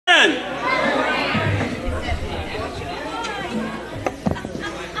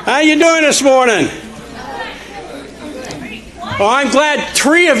How you doing this morning? Oh, I'm glad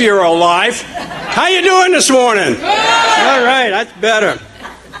 3 of you are alive. How you doing this morning? All right, that's better.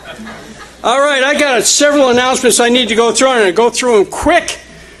 All right, I got several announcements I need to go through. I'm going to go through them quick.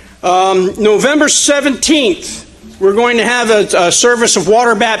 November 17th, we're going to have a service of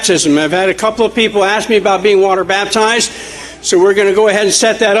water baptism. I've had a couple of people ask me about being water baptized, so we're going to go ahead and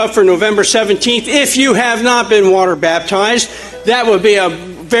set that up for November 17th. If you have not been water baptized, that would be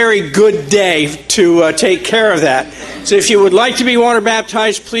a very good day to take care of that. So if you would like to be water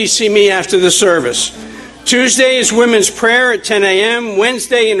baptized, please see me after the service. Tuesday is women's prayer at 10 a.m.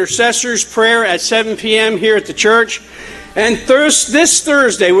 Wednesday, intercessors prayer at 7 p.m. here at the church. And this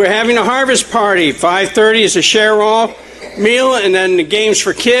Thursday, we're having a harvest party. 5:30 is a share-all meal, and then the games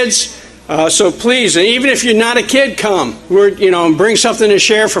for kids. So please, and even if you're not a kid, come. Bring something to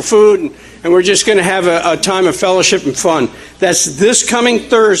share for food, and we're just going to have a time of fellowship and fun. That's this coming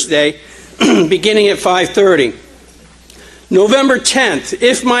Thursday, beginning at 5:30. November 10th,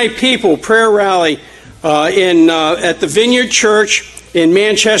 If My People prayer rally at the Vineyard Church in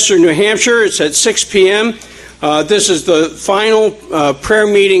Manchester, New Hampshire. It's at 6 p.m. This is the final prayer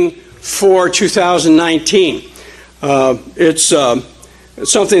meeting for 2019. It's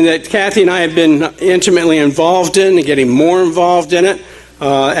something that Kathy and I have been intimately involved in and getting more involved in it.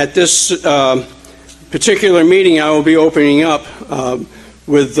 At this particular meeting, I will be opening up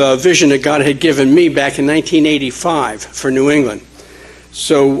with a vision that God had given me back in 1985 for New England.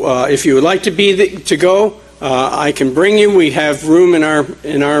 So if you would like to go, I can bring you. We have room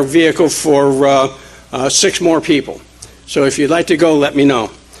in our vehicle for 6 more people. So if you'd like to go, let me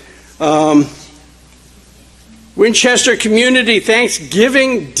know. Winchester Community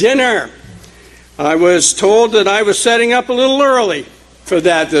Thanksgiving Dinner. I was told that I was setting up a little early for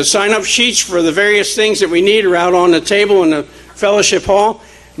that. The sign-up sheets for the various things that we need are out on the table in the fellowship hall.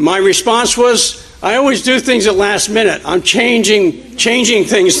 My response was, I always do things at last minute. I'm changing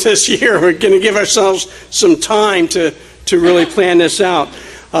things this year. We're going to give ourselves some time to really plan this out.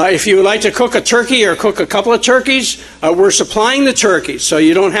 If you would like to cook a turkey or cook a couple of turkeys, we're supplying the turkeys, so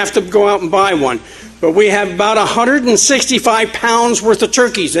you don't have to go out and buy one. But we have about 165 pounds worth of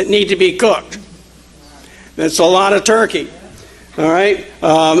turkeys that need to be cooked. That's a lot of turkey. All right,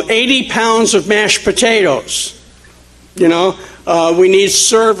 80 pounds of mashed potatoes. We need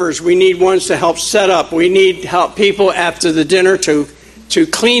servers. We need ones to help set up. We need help people after the dinner to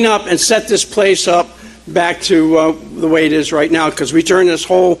clean up and set this place up back to the way it is right now, because we turned this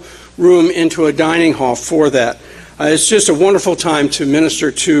whole room into a dining hall for that. It's just a wonderful time to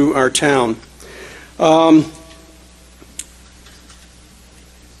minister to our town.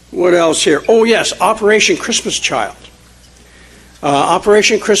 What else here? Oh yes, Operation Christmas Child.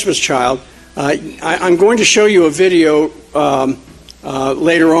 Operation Christmas Child. I'm going to show you a video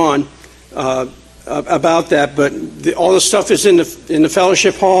later on about that, but all the stuff is in the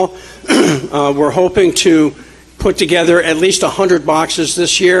fellowship hall. We're hoping to put together at least 100 boxes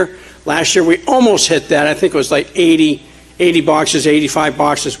this year. Last year we almost hit that. I think it was like 80 boxes, 85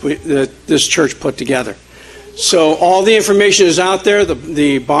 boxes that this church put together. So all the information is out there.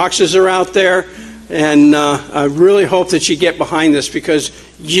 The boxes are out there. And I really hope that you get behind this, because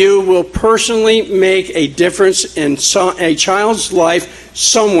you will personally make a difference in a child's life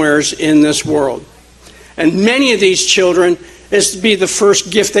somewheres in this world. And many of these children, it's to be the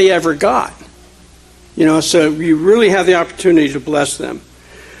first gift they ever got. So you really have the opportunity to bless them.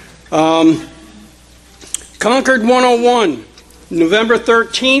 Concord 101, November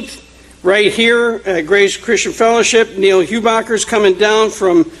 13th, right here at Grace Christian Fellowship. Neil Hubacher's coming down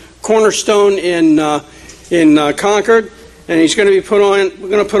from Cornerstone in Concord, and he's going to be we're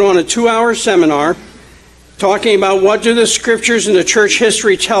going to put on a 2-hour seminar talking about what do the scriptures and the church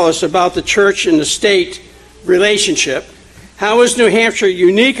history tell us about the church and the state relationship. How is New Hampshire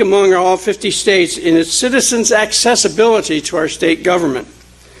unique among all 50 states in its citizens' accessibility to our state government?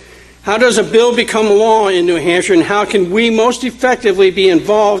 How does a bill become law in New Hampshire, and how can we most effectively be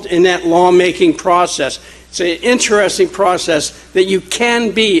involved in that lawmaking process? It's an interesting process that you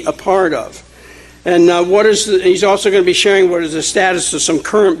can be a part of. And he's also going to be sharing what is the status of some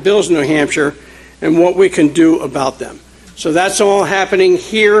current bills in New Hampshire and what we can do about them. So that's all happening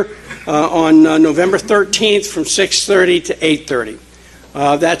here on November 13th from 6:30 to 8:30.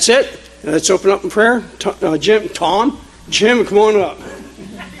 That's it. Let's open up in prayer. Jim, come on up.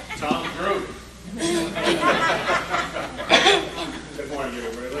 Tom Drew. Good morning,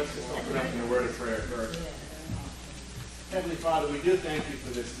 everybody. Let's just open up in a word of prayer first. Heavenly Father, we do thank you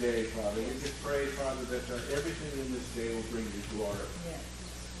for this day, Father. We just pray, Father, that everything in this day will bring you glory. Yes.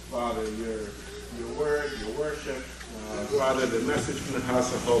 Father, your your word, your worship. Father, the message from the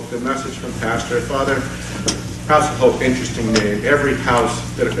House of Hope, the message from Pastor. Father, House of Hope, interesting name. Every house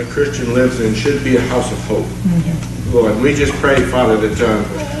that a Christian lives in should be a house of hope. Lord, we just pray, Father,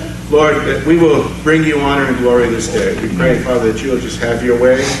 that, Lord, that we will bring you honor and glory this day. We pray, Father, that you will just have your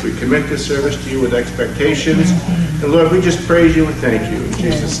way. We commit this service to you with expectations. And Lord, we just praise you and thank you in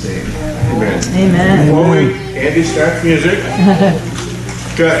Jesus' name. Amen. Amen. Before Andy starts music,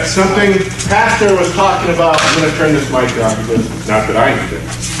 got something Pastor was talking about. I'm going to turn this mic on because not that I need it,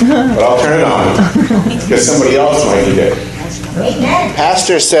 but I'll turn it on because somebody else might need it.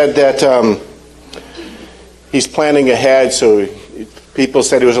 Pastor said that he's planning ahead, so people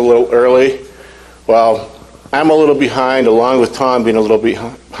said he was a little early. Well, I'm a little behind, along with Tom being a little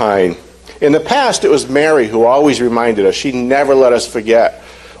behind. In the past, it was Mary who always reminded us. She never let us forget,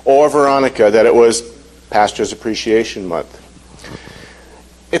 or Veronica, that it was Pastor's Appreciation Month.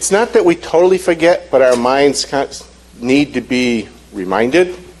 It's not that we totally forget, but our minds need to be reminded.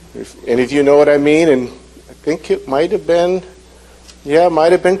 If any of you know what I mean, and I think it might have been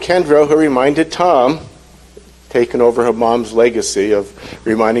Kendra who reminded Tom, taking over her mom's legacy of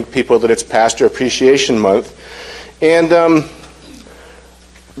reminding people that it's Pastor Appreciation Month. And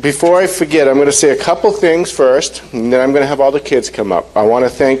before I forget, I'm going to say a couple things first, and then I'm going to have all the kids come up. I want to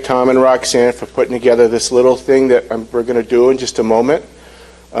thank Tom and Roxanne for putting together this little thing that we're going to do in just a moment.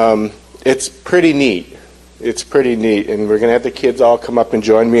 It's pretty neat. It's pretty neat, and we're going to have the kids all come up and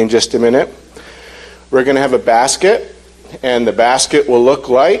join me in just a minute. We're going to have a basket, and the basket will look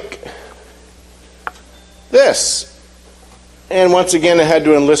like this. And once again, I had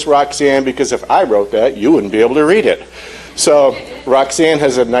to enlist Roxanne because if I wrote that, you wouldn't be able to read it. So Roxanne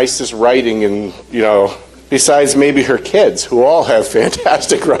has the nicest writing, and besides maybe her kids, who all have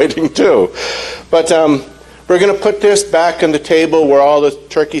fantastic writing too. But we're going to put this back on the table where all the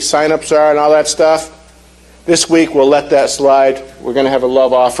turkey sign-ups are and all that stuff. This week we'll let that slide. We're going to have a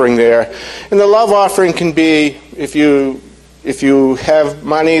love offering there. And the love offering can be, if you have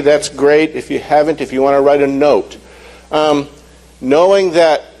money, that's great. If you haven't, if you want to write a note. Knowing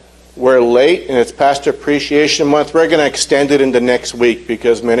that we're late and it's Pastor Appreciation Month, we're going to extend it into next week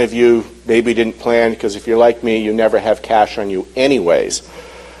because many of you maybe didn't plan, because if you're like me, you never have cash on you anyways.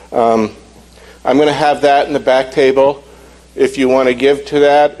 I'm going to have that in the back table. If you want to give to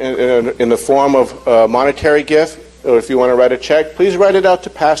that in the form of a monetary gift, or if you want to write a check, please write it out to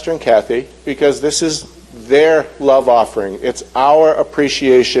Pastor and Kathy, because this is their love offering. It's our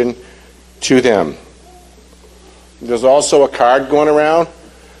appreciation to them. There's also a card going around.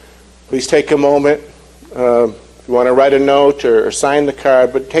 Please take a moment. If you want to write a note or sign the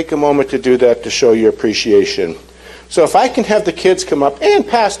card, but take a moment to do that to show your appreciation. So if I can have the kids come up, and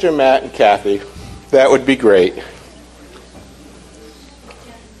Pastor Matt and Kathy, that would be great.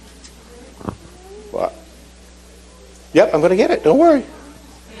 What? Yep, I'm going to get it. Don't worry.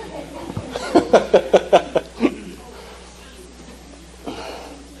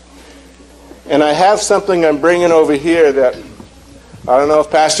 And I have something I'm bringing over here that I don't know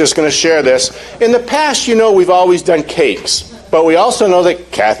if Pastor's going to share this. In the past, we've always done cakes, but we also know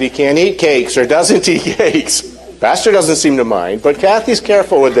that Kathy can't eat cakes or doesn't eat cakes. Pastor doesn't seem to mind, but Kathy's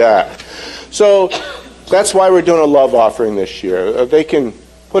careful with that. So that's why we're doing a love offering this year. They can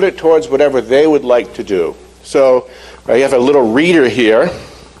put it towards whatever they would like to do. So I have a little reader here.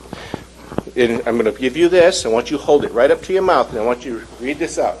 And I'm going to give you this. I want you to hold it right up to your mouth, and I want you to read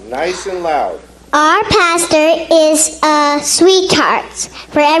this out nice and loud. Our pastor is a sweetheart.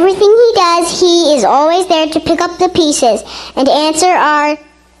 For everything he does, he is always there to pick up the pieces and answer our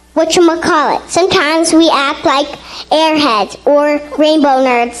whatchamacallit. Sometimes we act like airheads or rainbow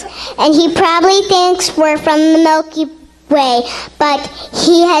nerds, and he probably thinks we're from the Milky Way, but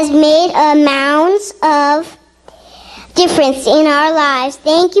he has made amounts of difference in our lives.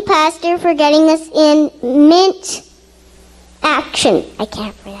 Thank you, Pastor, for getting us in mint action. I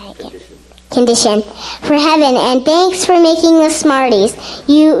can't write it. Condition for heaven, and thanks for making us smarties.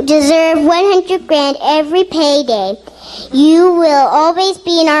 You deserve 100 grand every payday. You will always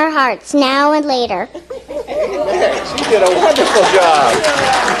be in our hearts, now and later. She did a wonderful job.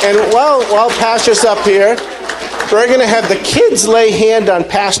 And while Pastor's up here, we're going to have the kids lay hand on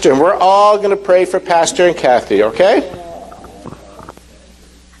Pastor, and we're all going to pray for Pastor and Kathy, okay?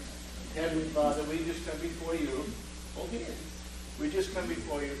 Heavenly Father, we just come before you. We just come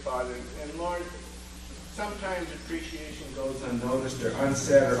before you, Father. And Lord, sometimes appreciation goes unnoticed or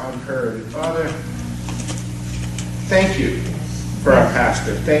unsaid or unheard. And Father, thank you for our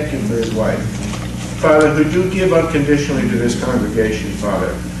pastor. Thank you for his wife. Father, who do give unconditionally to this congregation,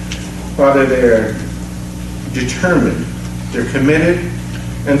 Father. Father, they're determined. They're committed.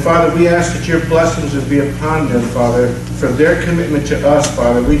 And Father, we ask that your blessings would be upon them, Father, for their commitment to us,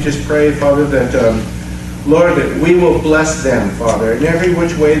 Father. We just pray, Father, that, Lord, that we will bless them, Father, in every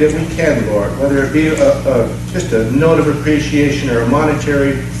which way that we can, Lord, whether it be just a note of appreciation or a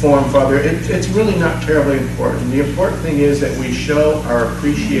monetary form, Father. It's really not terribly important. The important thing is that we show our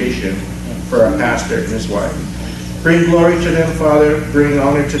appreciation for our pastor and his wife. Bring glory to them, Father. Bring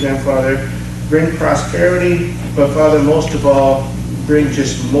honor to them, Father. Bring prosperity, but Father, most of all, bring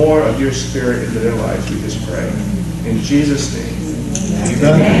just more of your Spirit into their lives, we just pray. In Jesus' name,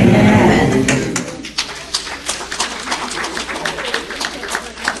 amen.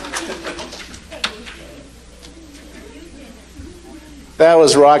 That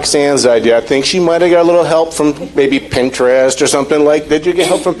was Roxanne's idea. I think she might have got a little help from maybe Pinterest or something like. Did you get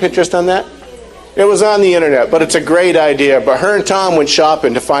help from Pinterest on that? It was on the internet, but it's a great idea. But her and Tom went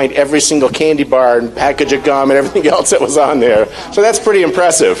shopping to find every single candy bar and package of gum and everything else that was on there. So that's pretty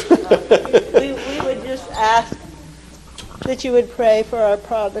impressive. we would just ask that you would pray for our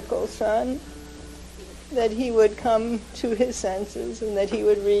prodigal son, that he would come to his senses and that he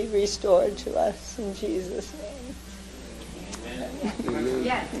would be restored to us in Jesus' name. Amen.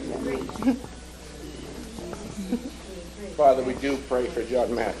 Yes. Father, we do pray for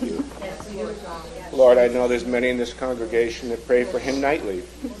John Matthew. Lord, I know there's many in this congregation that pray for him nightly.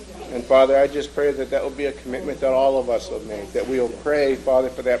 And Father, I just pray that that will be a commitment that all of us will make, that we will pray, Father,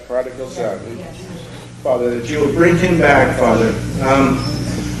 for that prodigal son. Father, that you will bring him back, Father.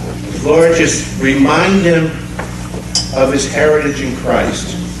 Lord, just remind him of his heritage in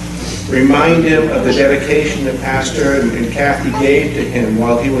Christ. Remind him of the dedication that Pastor and Kathy gave to him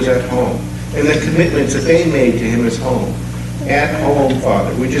while he was at home, and the commitments that they made to him at home,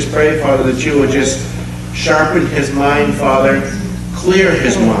 Father. We just pray, Father, that you would just sharpen his mind, Father, clear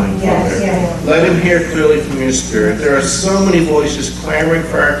his mind, Father. Yes. Let him hear clearly from your Spirit. There are so many voices clamoring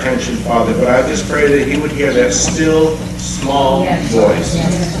for our attention, Father, but I just pray that he would hear that still, small voice.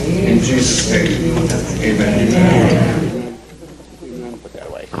 In Jesus' name, amen. Put that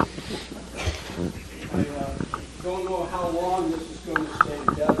away. Don't know how long this is going to stay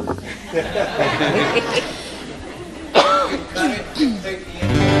together.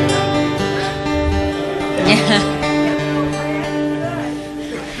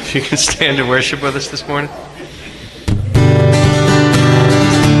 You can stand and worship with us this morning.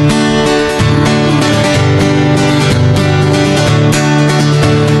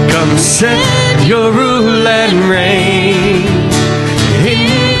 Come set your rule and reign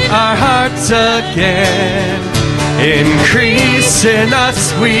in our hearts again. Increase in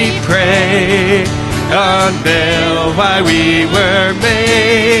us, we pray. Unveil why we were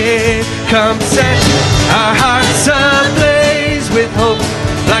made. Come set our hearts ablaze with hope,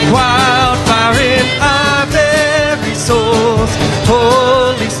 like wildfire in our very souls.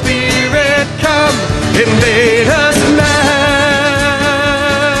 Holy Spirit, come invade us now.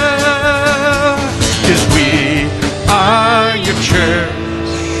 'Cause we are your church,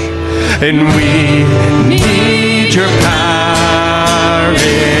 and we need your power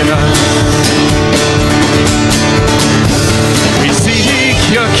in us. We seek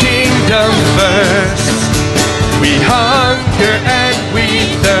your kingdom first. We hunger and we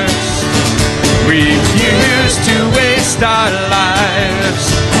thirst. Refuse to waste our lives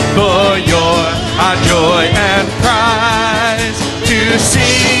for our joy and prize. To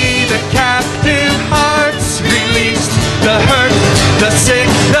see the captive hearts released, the hurt, the sick,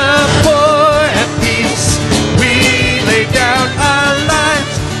 the poor at peace. We lay down our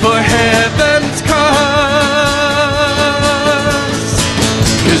lives for heaven's cause.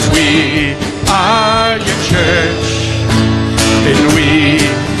 'Cause we are your church, and we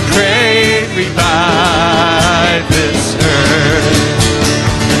pray revive this earth.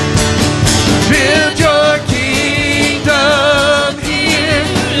 Build your kingdom here,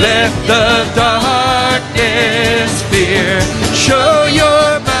 let the darkness fear. Show your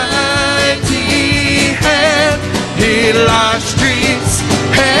mighty hand, heal our streets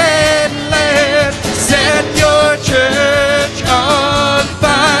and land. Set your church on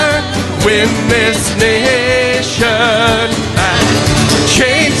fire, win this nation back.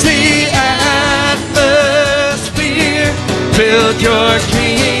 Change the atmosphere, build your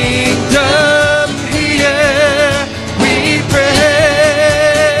kingdom here, we pray.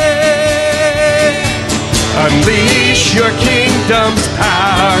 Unleash your kingdom's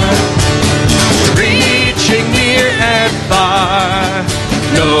power, reaching near and far.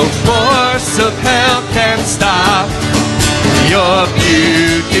 No force of hell can stop your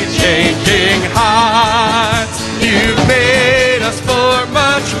beauty changing hearts. You've made us for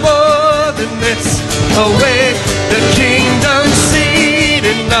much more than this. Awake the kingdom seed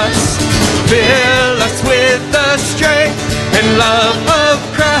in love of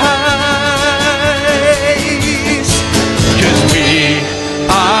Christ. 'Cause we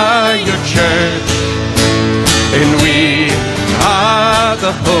are your church, and we are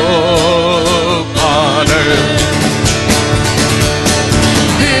the hope on earth.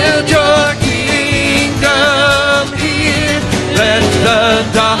 Build your kingdom here, let the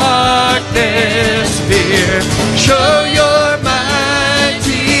darkness fear. Show your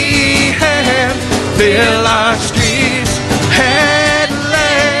mighty hand, fill our streets and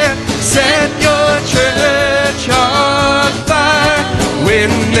land. Set your church on fire,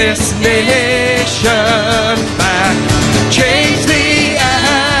 win this nation back. Change the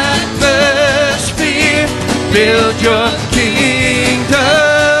atmosphere, build your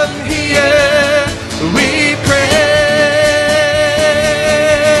kingdom here, we pray.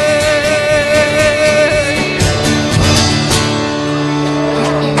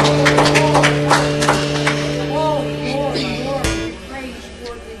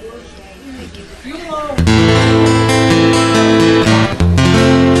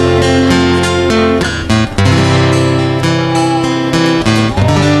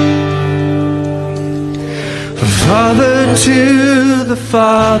 Father to the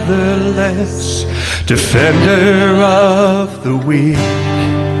fatherless, defender of the weak,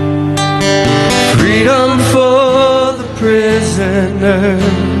 freedom for the prisoner,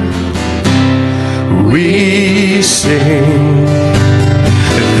 we sing.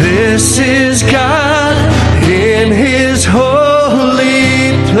 This is God in his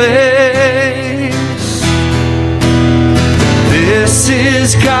holy place. This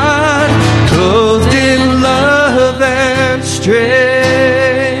is God clothed in love and strength.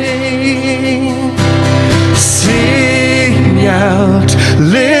 Sing out,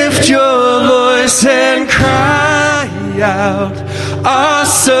 lift your voice and cry out.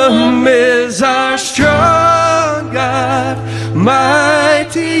 Awesome is our strong God,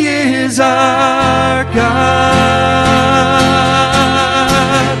 mighty is our God.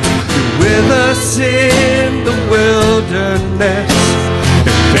 With us in the wilderness,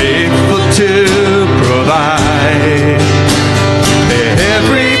 faithful to provide.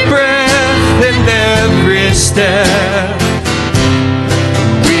 Every breath and every step,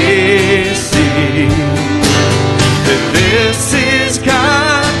 we see that this is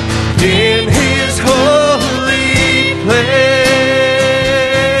God in his holy place.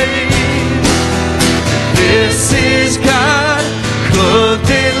 This is God clothed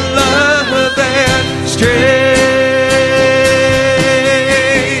in love and strength.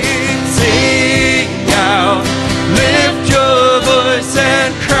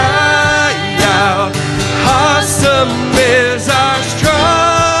 Is our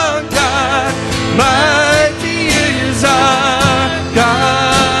strong God, mighty is our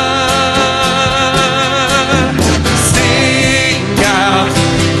God. Sing out,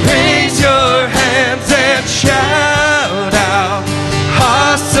 raise your hands and shout out.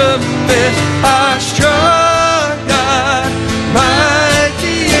 Awesome is our strong God,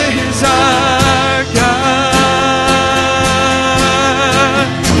 mighty is our God.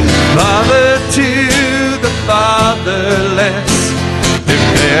 Father to the fatherless,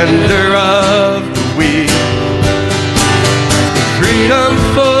 defender of the weak, freedom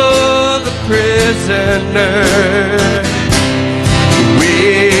for the prisoner, we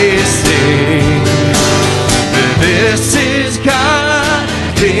sing. This is God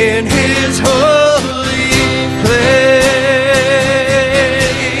in his holy place.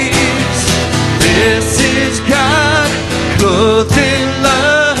 This is God clothed in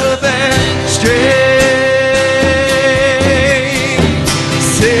love and strength.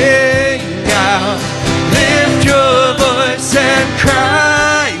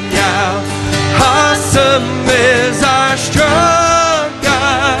 Cry out, awesome is our strong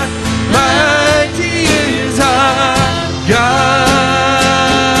God, mighty is our God.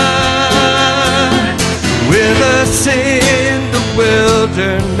 With us in the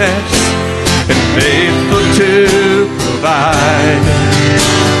wilderness, and faithful to provide.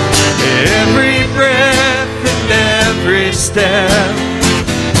 Every breath and every step,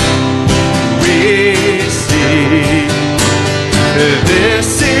 we see. This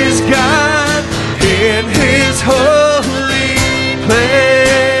is God in his holy place.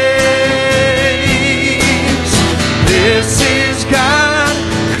 This is God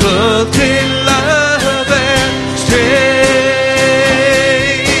clothed in love and strength.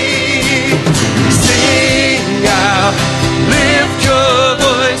 Sing out, lift your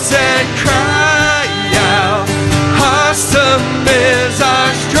voice and cry out. Awesome is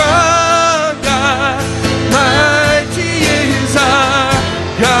our strong God, mighty is our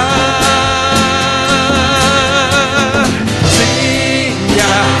God.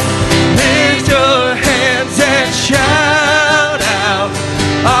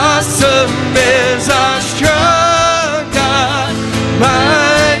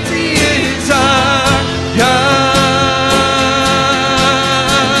 mighty is our God.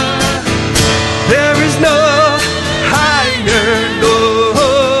 There is no higher, no,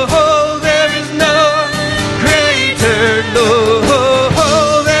 there is no greater, no,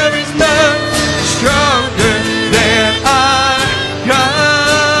 there is none stronger than our God.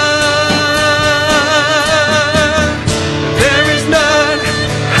 There is none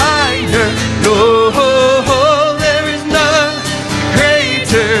higher, no, there is none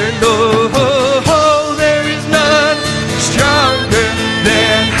greater, no, there is none stronger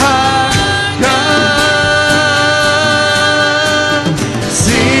than our God.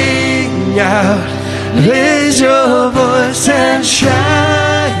 Sing out, raise your voice and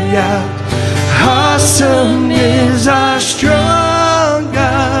shout out. Awesome is our strong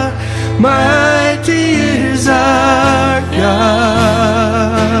God, mighty is our God.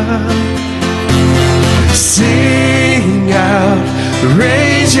 Sing out,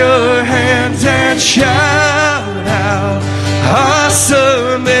 raise your hands and shout out.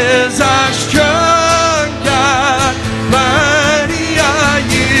 Awesome is our strong God, mighty are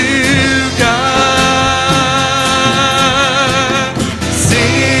you, God.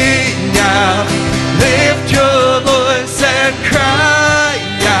 Sing out, lift your voice and cry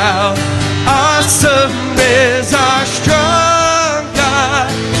out. Awesome is our strong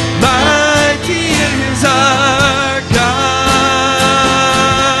God, mighty is our God.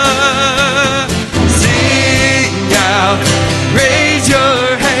 Sing out, raise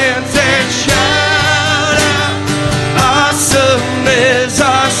your hands and shout out. Awesome is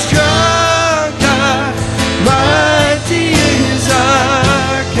our strong God, mighty is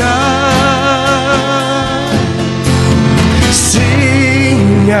our God.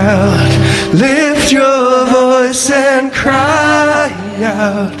 Sing out, lift your voice and cry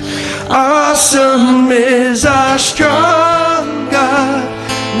out. Awesome is our strong God,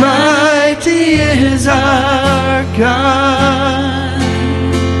 mighty is our God.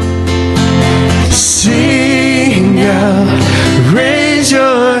 Sing out, raise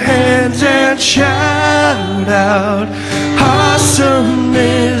your hands and shout out. Awesome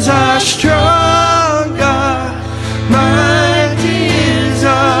is our strong God, mighty is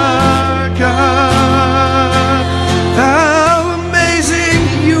our God. How amazing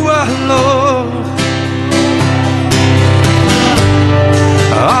you are, Lord.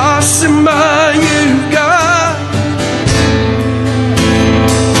 Awesome are you, God.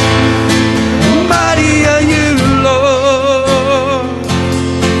 Mighty are you, Lord.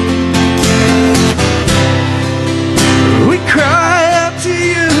 We cry out to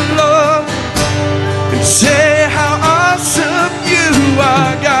you, Lord, and say how awesome you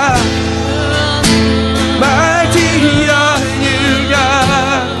are, God. Mighty are you,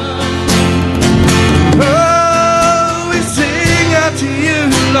 God. Oh, we sing out to you,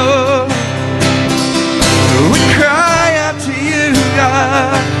 Lord. We cry out to you,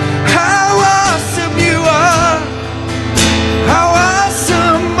 God. How awesome you are. How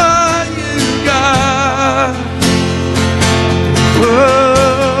awesome are you, God.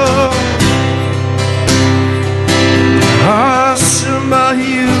 Whoa. Awesome are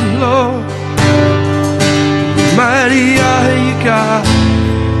you, Lord. Mighty are you, God.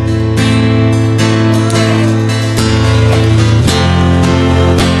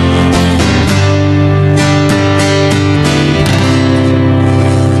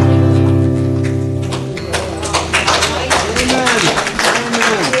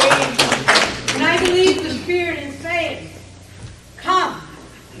 And I believe the Spirit is saying, come,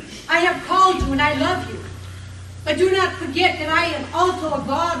 I have called you and I love you. But do not forget that I am also a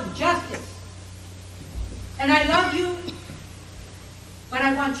God of justice. And I love you, but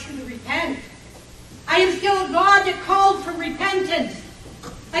I want you to repent. I am still a God that calls for repentance.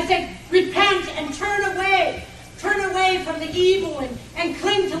 I say, repent and turn away. Turn away from the evil and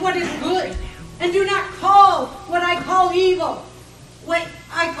cling to what is good. And do not call what I call evil. What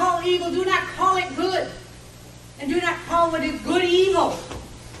I call evil, do not call it good. And do not call what is good evil.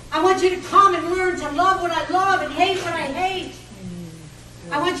 I want you to come and learn to love what I love and hate what I hate.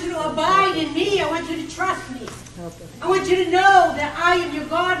 I want you to abide in me. I want you to trust me. I want you to know that I am your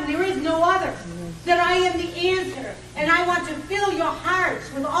God and there is no other. That I am the answer. And I want to fill your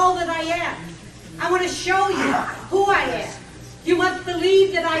hearts with all that I am. I want to show you who I am. You must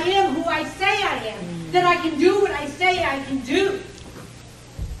believe that I am who I say I am. That I can do what I say I can do.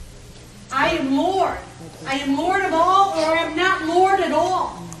 I am Lord. I am Lord of all, or I am not Lord at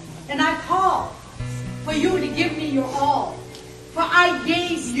all. And I call for you to give me your all. For I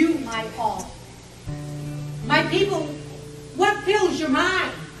gave you my all. My people, what fills your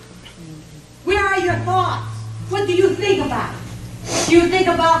mind? Where are your thoughts? What do you think about? Do you think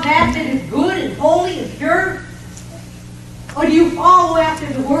about that is good and holy and pure? Or do you follow after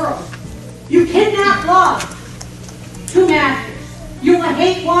the world? You cannot love two masters. You will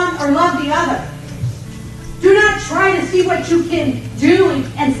hate one or love the other. Do not try to see what you can do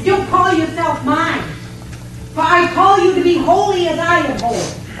and still call yourself mine. For I call you to be holy as I am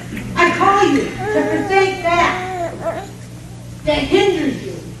holy. I call you to forsake that hinders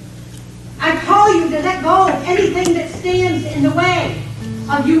you. I call you to let go of anything that stands in the way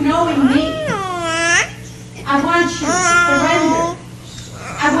of you knowing me. I want you to surrender.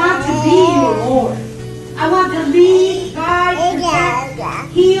 I want to be your Lord. I want to lead, guide,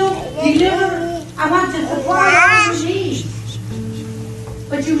 protect, heal, deliver. I want to supply all your needs.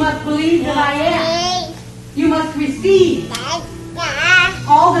 But you must believe that I am. You must receive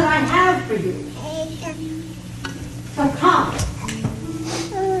all that I have for you. So come.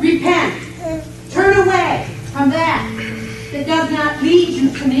 Repent. Turn away from that does not lead you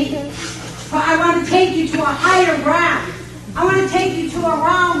to me. For I want to take you to a higher ground. I want to take you to a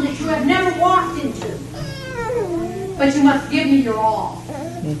realm that you have never walked into. But you must give me your all.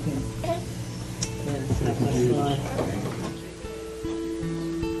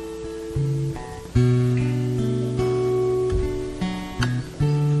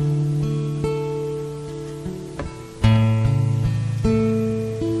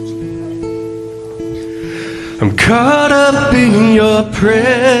 I'm caught up in your presence.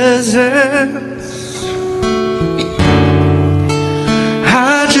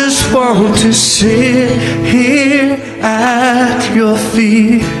 I just want to sit here at your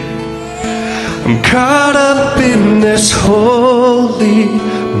feet. I'm caught up in this holy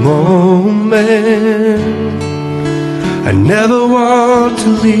moment. I never want to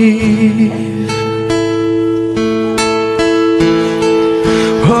leave.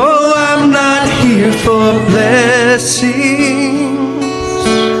 Oh, I'm not here for blessings.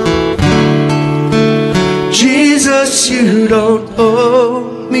 Jesus, you don't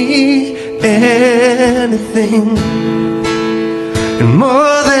owe me anything. And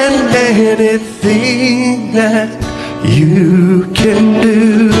more than anything that you can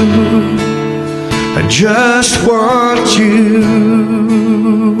do, I just want you.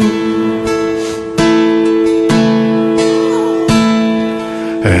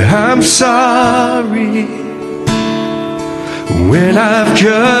 I'm sorry when I've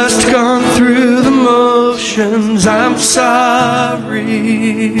just gone through the motions. I'm sorry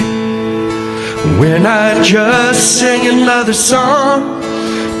when I just sang another song.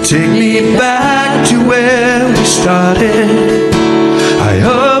 Take me back to where we started. I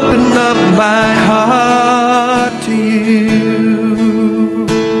open up my heart to you.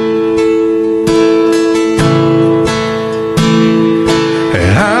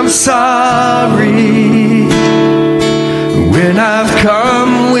 I'm sorry when I've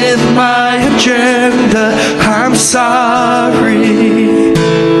come with my agenda. I'm sorry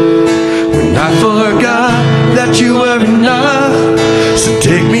when I forgot that you were enough. So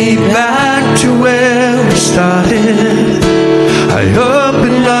take me back to where we started. I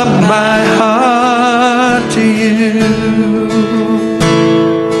open up my heart to you.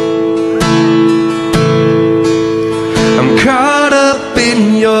 I'm caught up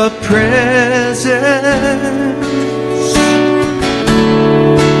in your presence.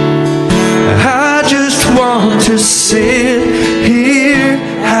 I just want to sit here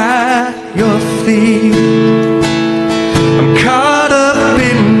at your feet. I'm caught up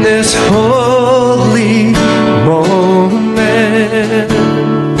in this holy moment.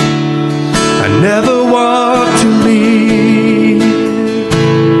 I never want to leave.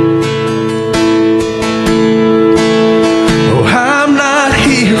 Oh, I'm not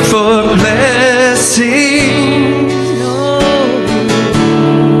here for blessings.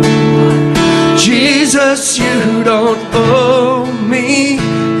 Jesus, you don't owe me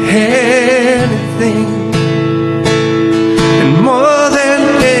anything. And more than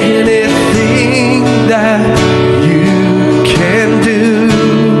anything that you can do,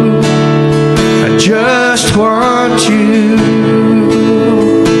 I just want you.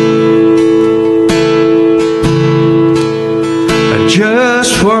 I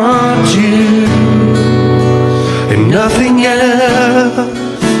just want you and nothing else.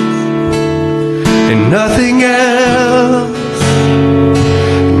 And nothing else,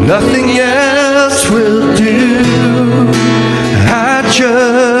 nothing else will do. I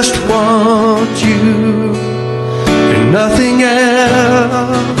just want you, and nothing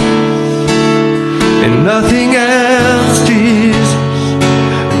else, and nothing else, Jesus,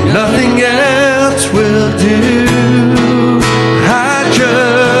 nothing else will do. I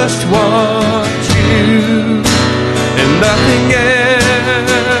just want you, and nothing else.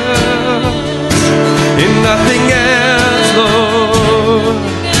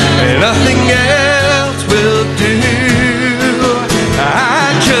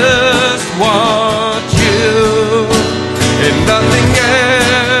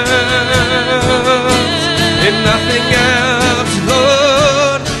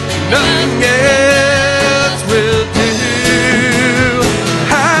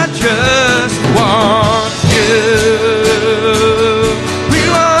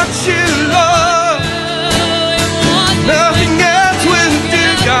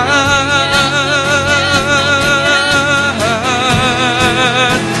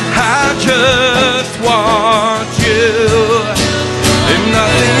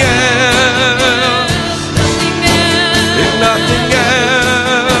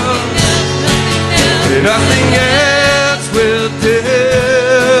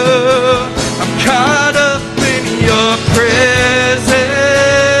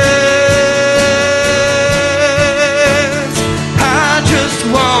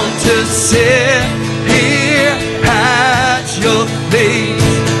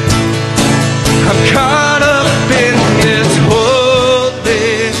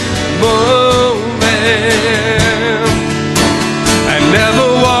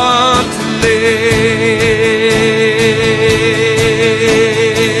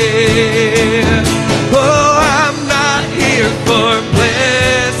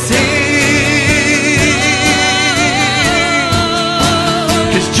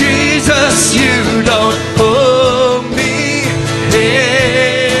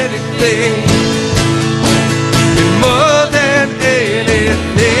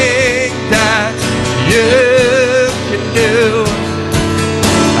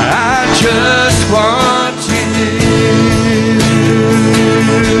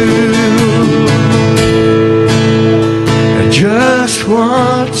 just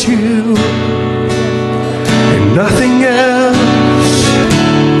want you and nothing else,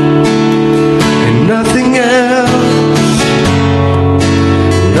 and nothing else,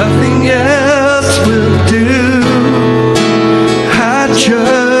 nothing else will do. I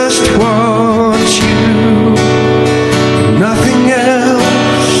just want you and nothing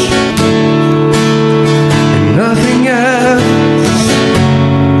else, and nothing else,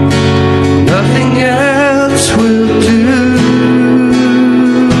 nothing else will do.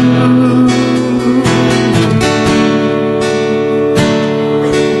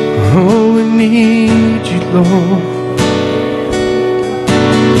 Oh, we need you, Lord.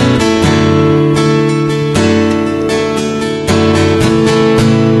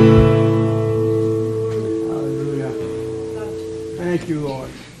 Hallelujah. Thank you, Lord.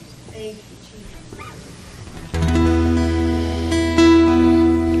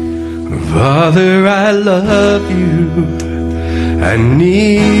 Father, I love you, I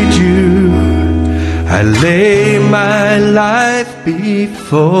need you, I lay my life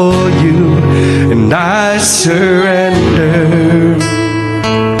before you, and I surrender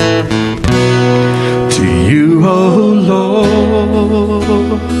to you, oh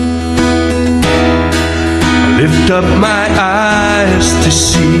Lord. I lift up my eyes to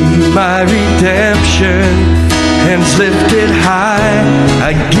see my redemption, hands lifted high,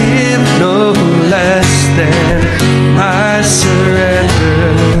 I give no less than I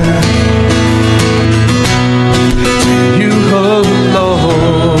surrender to you, oh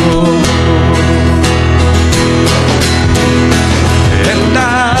Lord. And I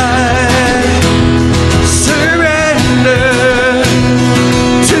surrender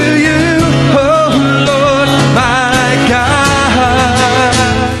to you, oh Lord, my God,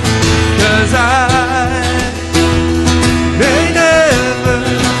 'cause I may never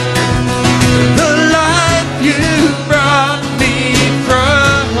the life you brought me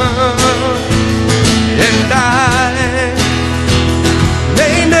from, and I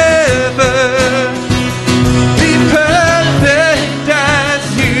may never be perfect as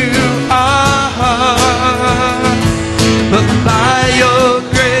you are, but by your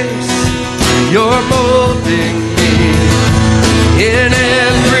grace you're molding me in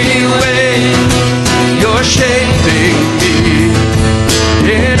every way, you're shaping me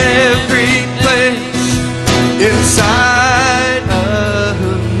in every place inside of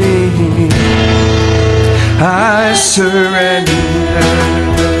me. I surrender.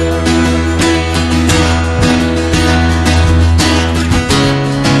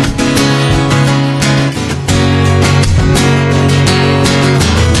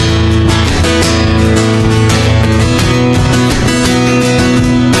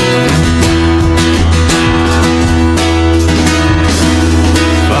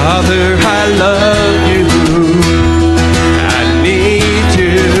 Father, I love you, I need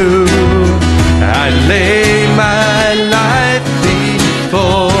you, I lay my life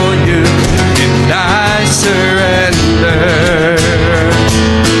before you, and I surrender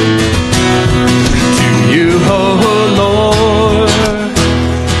to you, oh Lord.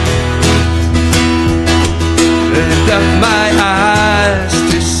 Lift up my eyes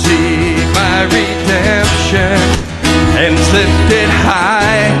to see my redemption, hands lifted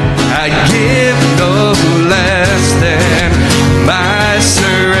high, I give no less than my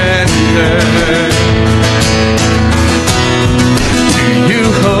surrender to you,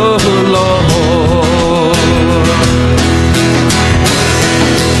 oh Lord.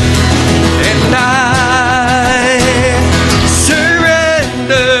 And I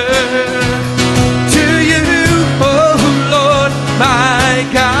surrender to you, oh Lord, my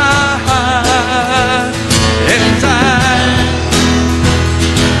God, and I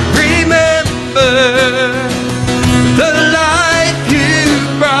remember the life you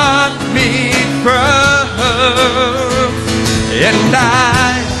brought me from, and I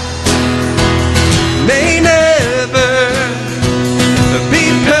may never be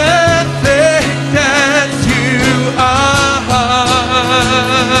perfect as you are,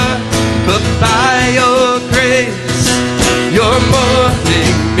 but by your grace you're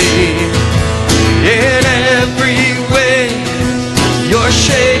molding me in every way, you're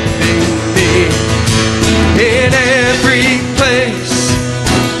shaping me in every place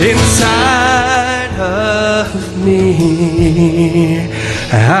inside of me.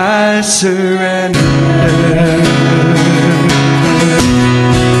 I surrender.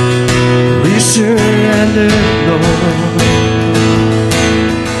 We surrender, Lord.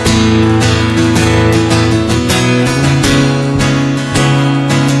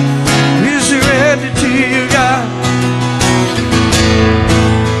 We surrender to you, God.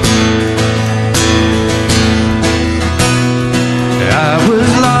 I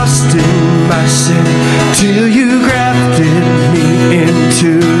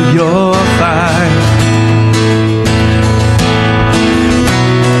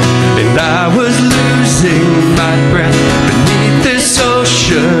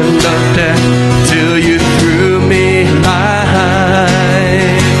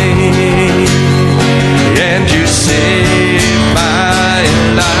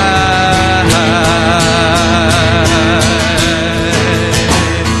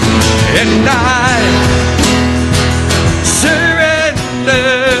and I surrender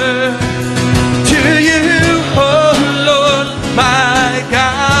to you, oh Lord, my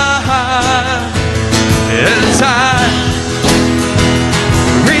God, as I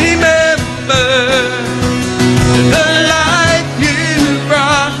remember the life you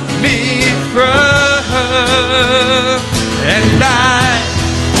brought me from, and I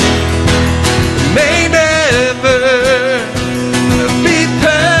may never be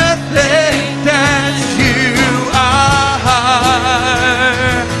perfect as you are,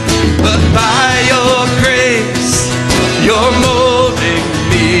 but by your grace, you're molding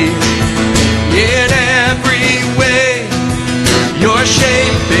me in every way. You're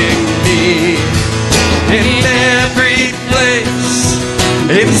shaping me in every place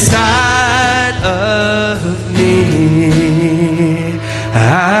inside of me.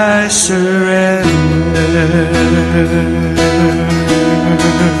 I surrender.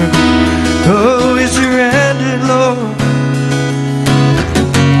 Oh, we surrender, Lord.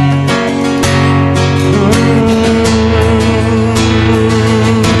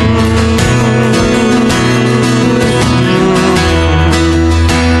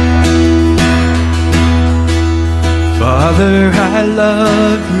 Father, I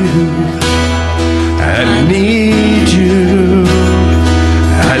love you. I need you.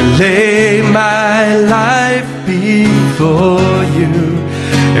 I lay my life before you,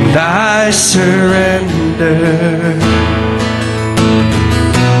 and I surrender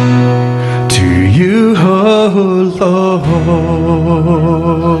to you, oh Lord.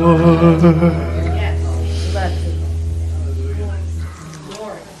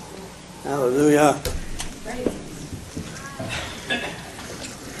 Hallelujah.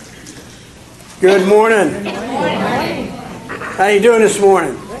 Good morning. Good morning. How you doing this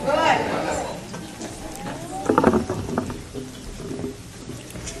morning? Good.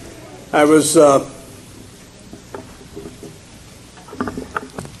 I was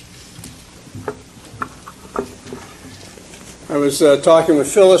talking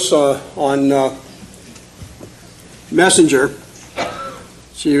with Phyllis on Messenger.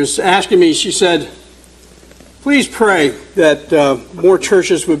 She was asking me, she said, please pray that more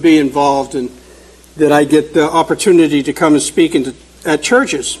churches would be involved and that I get the opportunity to come and speak at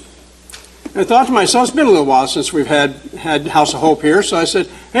churches. And I thought to myself, it's been a little while since we've had House of Hope here, so I said,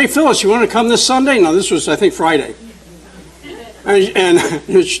 hey, Phyllis, you want to come this Sunday? No, this was, I think, Friday. And a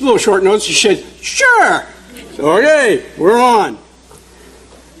little short notes, she said, sure. So, okay, we're on.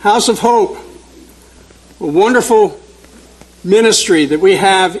 House of Hope, a wonderful ministry that we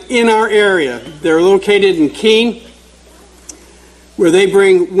have in our area. They're located in Keene, where they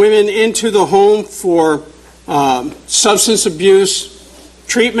bring women into the home for substance abuse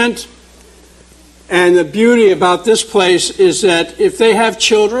treatment. And the beauty about this place is that if they have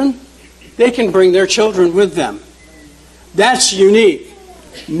children, they can bring their children with them. That's unique.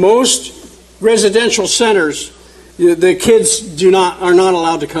 Most residential centers, the kids are not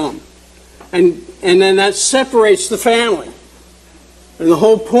allowed to come. And then that separates the family. And the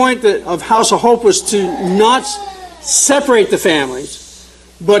whole point of House of Hope was to not separate the families,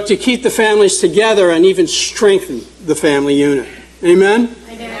 but to keep the families together and even strengthen the family unit. Amen?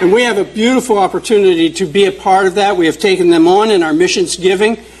 Amen. And we have a beautiful opportunity to be a part of that. We have taken them on in our missions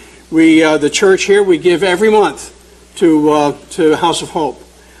giving. The church here, we give every month to House of Hope.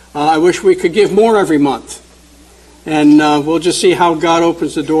 I wish we could give more every month. And we'll just see how God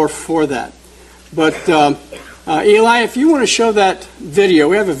opens the door for that. But Eli, if you want to show that video,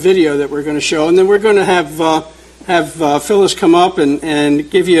 we have a video that we're going to show, and then we're going to have Phyllis come up and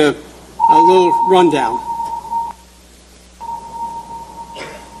give you a little rundown.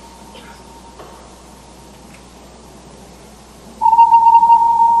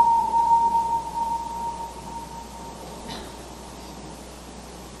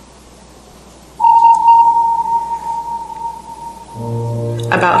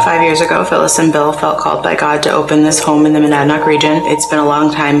 About 5 years ago, Phyllis and Bill felt called by God to open this home in the Monadnock region. It's been a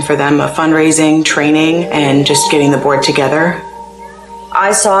long time for them of fundraising, training, and just getting the board together.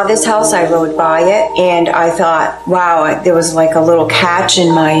 I saw this house, I rode by it, and I thought, wow, there was like a little catch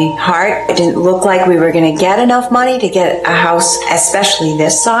in my heart. It didn't look like we were going to get enough money to get a house, especially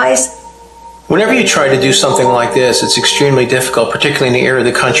this size. Whenever you try to do something like this, it's extremely difficult, particularly in the area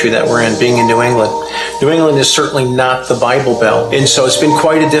of the country that we're in, being in New England. New England is certainly not the Bible Belt, and so it's been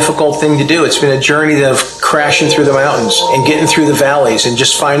quite a difficult thing to do. It's been a journey of crashing through the mountains and getting through the valleys and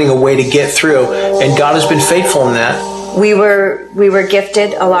just finding a way to get through, and God has been faithful in that. We were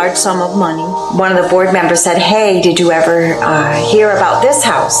gifted a large sum of money. One of the board members said, "Hey, did you ever hear about this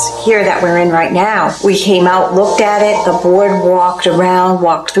house here that we're in right now?" We came out, looked at it. The board walked around,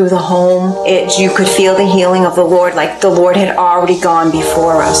 walked through the home. You could feel the healing of the Lord, like the Lord had already gone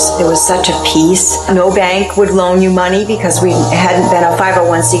before us. There was such a peace. No bank would loan you money because we hadn't been a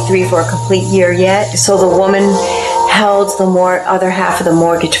 501c3 for a complete year yet. So the woman held the other half of the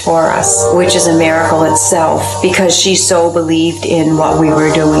mortgage for us, which is a miracle itself because she so believed in what we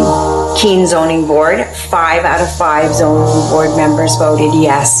were doing. Keene Zoning Board, 5 out of 5 zoning board members voted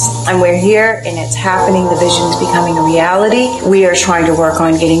yes. And we're here and it's happening. The vision's becoming a reality. We are trying to work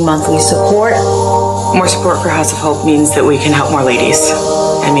on getting monthly support. More support for House of Hope means that we can help more ladies.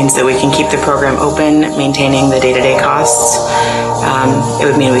 It means that we can keep the program open, maintaining the day-to-day costs. It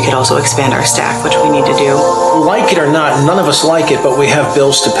would mean we could also expand our staff, which we need to do. Like it or not, none of us like it, but we have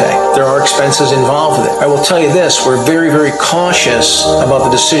bills to pay. There are expenses involved with it. I will tell you this, we're very, very cautious about the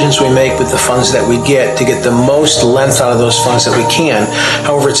decisions we make with the funds that we get to get the most length out of those funds that we can.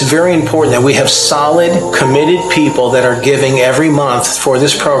 However, it's very important that we have solid, committed people that are giving every month for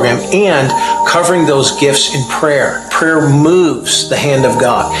this program and covering those gifts in prayer. Prayer moves the hand of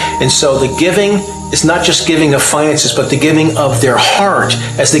God. And so the giving is not just giving of finances, but the giving of their heart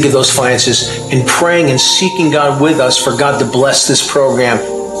as they give those finances and praying and seeking God with us for God to bless this program.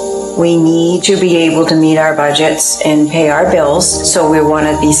 We need to be able to meet our budgets and pay our bills, so we want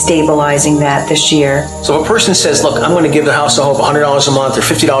to be stabilizing that this year. So if a person says, look, I'm going to give the House of Hope $100 a month or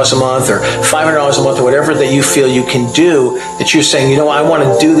 $50 a month or $500 a month or whatever that you feel you can do, that you're saying, I want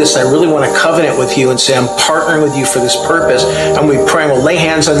to do this, I really want to covenant with you and say, I'm partnering with you for this purpose, and we pray, we'll lay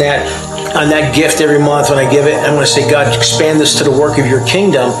hands on that gift every month when I give it. I'm going to say, God, expand this to the work of your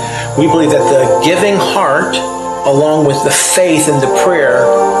kingdom. We believe that the giving heart, along with the faith and the prayer,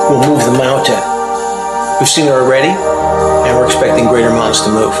 will move the mountain. We've seen it already, and we're expecting greater mountains to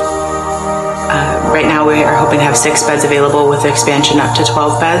move. Right now we are hoping to have 6 beds available with expansion up to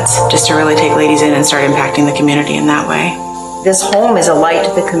 12 beds, just to really take ladies in and start impacting the community in that way. This home is a light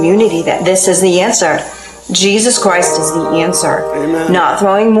to the community that this is the answer. Jesus Christ is the answer. Amen. Not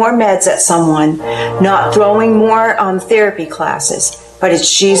throwing more meds at someone, not throwing more therapy classes, but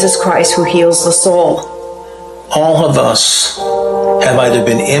it's Jesus Christ who heals the soul. All of us have either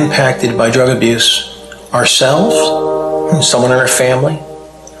been impacted by drug abuse ourselves, someone in our family,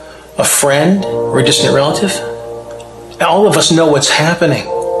 a friend, or a distant relative. All of us know what's happening.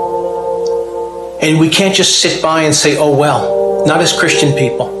 And we can't just sit by and say, oh well, not as Christian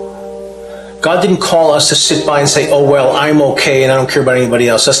people. God didn't call us to sit by and say, oh well, I'm okay and I don't care about anybody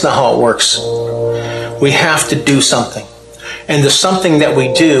else. That's not how it works. We have to do something. And the something that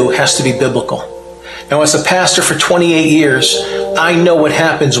we do has to be biblical. Now, as a pastor for 28 years, I know what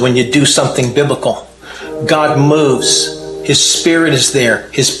happens when you do something biblical. God moves. His Spirit is there.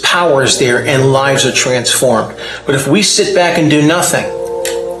 His power is there, and lives are transformed. But if we sit back and do nothing,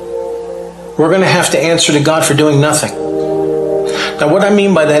 we're going to have to answer to God for doing nothing. Now, what I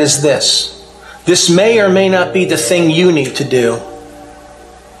mean by that is this. This may or may not be the thing you need to do,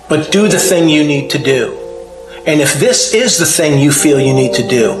 but do the thing you need to do. And if this is the thing you feel you need to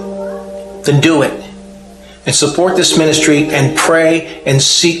do, then do it. And support this ministry and pray and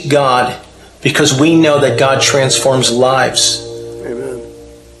seek God, because we know that God transforms lives. Amen.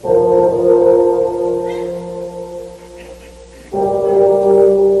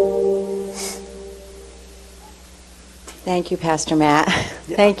 Thank you, Pastor Matt.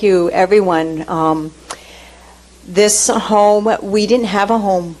 Thank you, everyone. This home, we didn't have a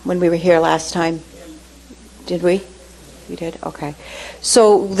home when we were here last time. Did we? You did? Okay.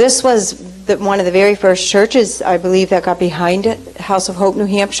 So this was one of the very first churches, I believe, that got behind it, House of Hope, New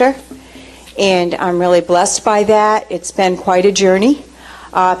Hampshire. And I'm really blessed by that. It's been quite a journey.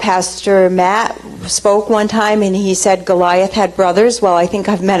 Pastor Matt spoke one time and he said Goliath had brothers. Well, I think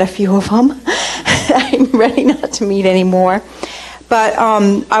I've met a few of them. I'm ready not to meet anymore. But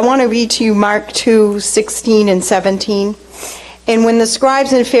I want to read to you Mark 2:16 and 17. And when the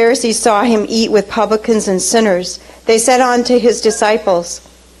scribes and Pharisees saw him eat with publicans and sinners, they said unto his disciples,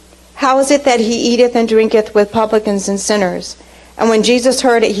 How is it that he eateth and drinketh with publicans and sinners? And when Jesus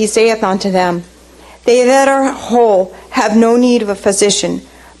heard it, he saith unto them, They that are whole have no need of a physician,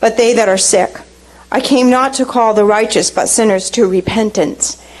 but they that are sick. I came not to call the righteous, but sinners to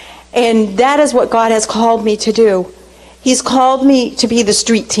repentance. And that is what God has called me to do. He's called me to be the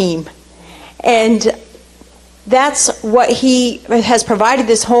street team. And that's what he has provided,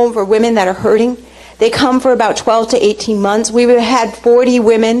 this home for women that are hurting. They come for about 12 to 18 months. We've had 40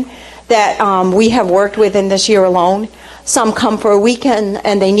 women that we have worked with in this year alone. Some come for a weekend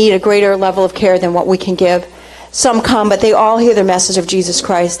and they need a greater level of care than what we can give. some come, but they all hear the message of Jesus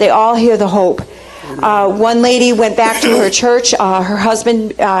Christ. They all hear the hope. One lady went back to her church. Her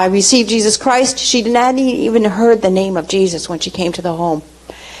husband received Jesus Christ. She did not even heard the name of Jesus when she came to the home.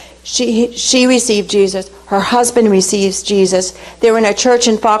 She received Jesus. Her husband receives Jesus. They're in a church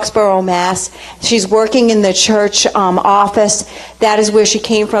in Foxborough, Mass. She's working in the church office. That is where she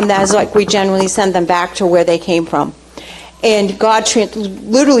came from. That is like we generally send them back to where they came from. And God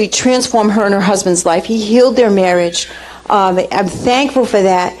literally transformed her and her husband's life. He healed their marriage. I'm thankful for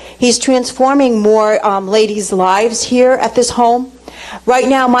that. He's transforming more ladies' lives here at this home. Right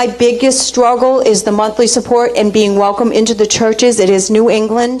now, my biggest struggle is the monthly support and being welcome into the churches. It is New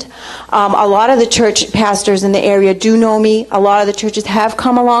England. A lot of the church pastors in the area do know me. A lot of the churches have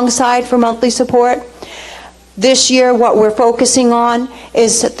come alongside for monthly support. This year, what we're focusing on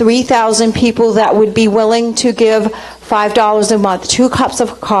is 3,000 people that would be willing to give $5 a month, 2 cups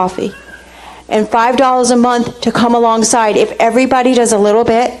of coffee, and $5 a month to come alongside. If everybody does a little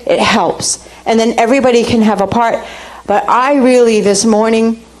bit, it helps. And then everybody can have a part. But I really, this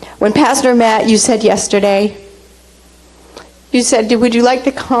morning, when Pastor Matt, you said yesterday, you said, would you like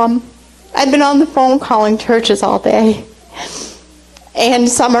to come? I've been on the phone calling churches all day. And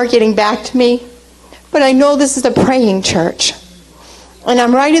some are getting back to me. But I know this is a praying church. And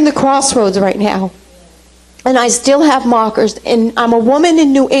I'm right in the crossroads right now. And I still have mockers. And I'm a woman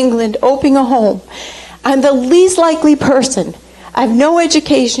in New England opening a home. I'm the least likely person. I have no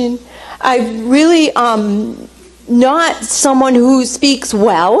education. I really not someone who speaks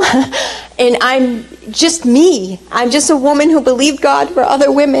well. And I'm just me. I'm just a woman who believed God for other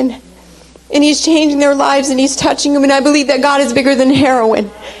women. And He's changing their lives and He's touching them. And I believe that God is bigger than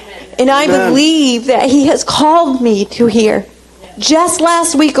heroin. And I believe that He has called me to here. Just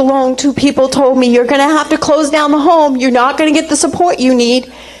last week alone, 2 people told me, you're going to have to close down the home. You're not going to get the support you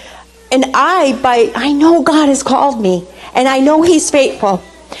need. And I know God has called me. And I know He's faithful.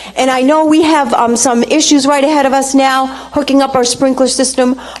 And I know we have some issues right ahead of us now, hooking up our sprinkler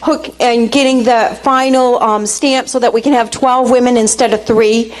system and getting the final stamp so that we can have 12 women instead of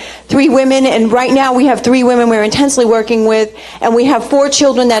 3 women. And right now we have 3 women we're intensely working with, and we have 4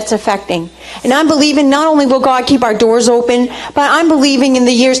 children that's affecting. And I'm believing not only will God keep our doors open, but I'm believing in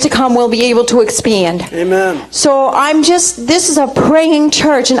the years to come we'll be able to expand. Amen. So this is a praying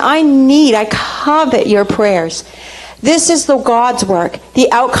church, and I covet your prayers. This is the God's work.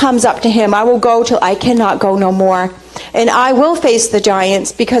 The outcome's up to Him. I will go till I cannot go no more. And I will face the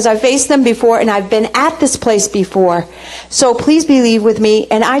giants because I've faced them before and I've been at this place before. So please believe with me.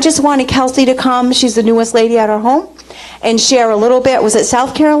 And I just wanted Kelsey to come. She's the newest lady at our home. And share a little bit. Was it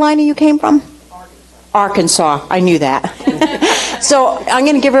South Carolina you came from? Arkansas. I knew that. So I'm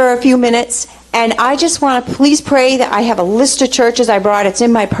going to give her a few minutes. And I just want to please pray that I have a list of churches I brought. It's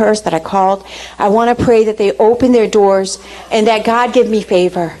in my purse that I called. I want to pray that they open their doors and that God give me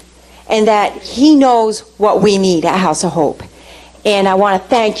favor and that He knows what we need at House of Hope. And I want to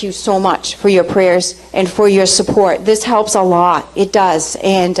thank you so much for your prayers and for your support. This helps a lot. It does.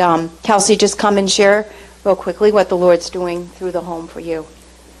 And Kelsey, just come and share real quickly what the Lord's doing through the home for you.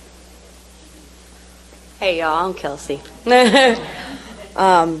 Hey, y'all. I'm Kelsey.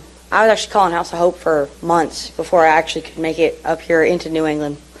 I was actually calling House of Hope for months before I actually could make it up here into New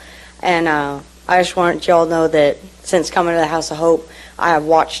England. And I just want y'all to know that since coming to the House of Hope, I have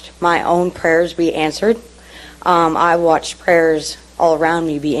watched my own prayers be answered. I've watched prayers all around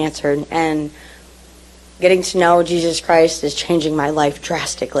me be answered. And getting to know Jesus Christ is changing my life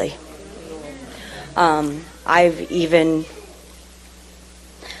drastically.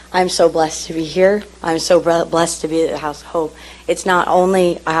 I'm so blessed to be here. I'm so blessed to be at the House of Hope. It's not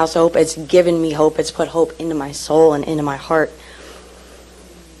only a House of Hope, it's given me hope. It's put hope into my soul and into my heart.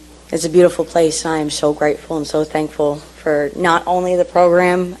 It's a beautiful place, and I am so grateful and so thankful for not only the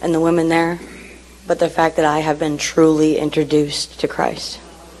program and the women there, but the fact that I have been truly introduced to Christ.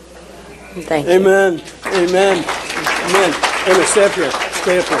 Thank you. Amen. Amen. Amen. Amen. Stay up here.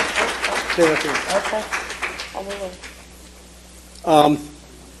 Stay up here. Stay up here. Okay. I'll move on.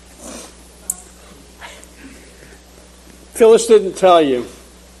 Phyllis didn't tell you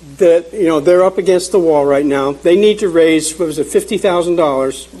that, they're up against the wall right now. They need to raise, what was it,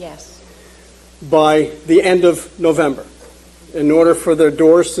 $50,000? Yes. By the end of November in order for their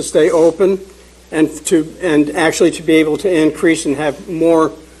doors to stay open and actually to be able to increase and have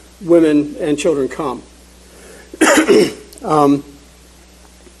more women and children come. I'm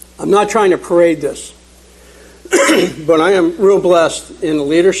not trying to parade this, but I am real blessed in the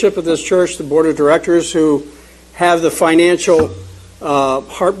leadership of this church, the board of directors who have the financial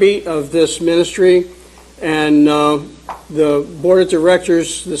heartbeat of this ministry, and the board of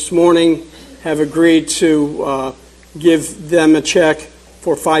directors this morning have agreed to give them a check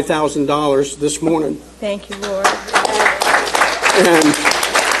for $5,000 this morning. Thank you, Lord. And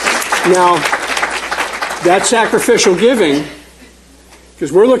now, that sacrificial giving,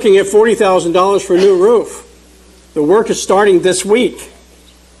 because we're looking at $40,000 for a new roof. The work is starting this week.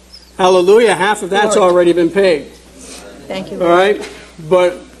 Hallelujah, half of that's already been paid. Thank you, All Lord. right?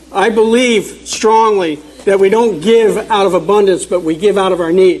 But I believe strongly that we don't give out of abundance, but we give out of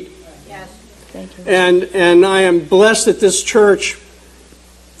our need. Thank you. And I am blessed that this church,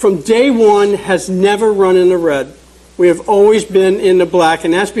 from day one, has never run in the red. We have always been in the black,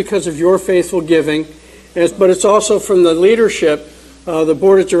 and that's because of your faithful giving. But it's also from the leadership, the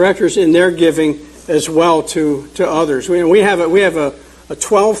board of directors, in their giving as well to others. We have a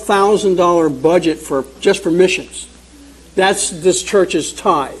 $12,000 budget just for missions. That's this church's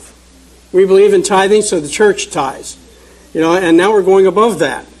tithe. We believe in tithing, so the church tithes. And now we're going above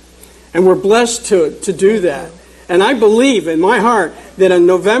that. And we're blessed to do that. And I believe in my heart that in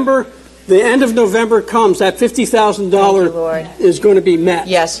November, the end of November comes, that $50,000 is going to be met.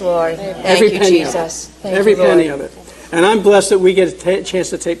 Yes, Lord. Every Thank you, penny Jesus. of it. Thank Every you, Lord. penny of it. And I'm blessed that we get a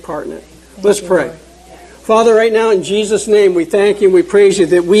chance to take part in it. Let's pray. Father, right now in Jesus' name, we thank you and we praise you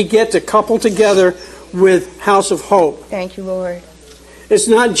that we get to couple together with House of Hope. Thank you, Lord. It's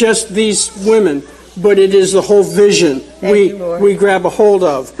not just these women, but it is the whole vision we grab a hold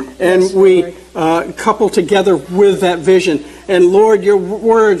of, and we couple together with that vision. And Lord, your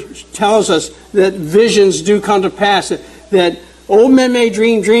word tells us that visions do come to pass, that old men may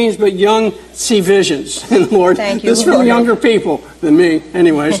dream dreams, but young see visions. And Lord, Thank you, this is for Lord. younger people than me,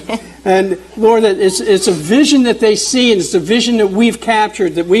 anyways. And Lord, that it's a vision that they see, and it's a vision that we've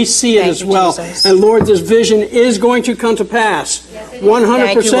captured, that we see it Thank as you, well. Jesus. And Lord, this vision is going to come to pass.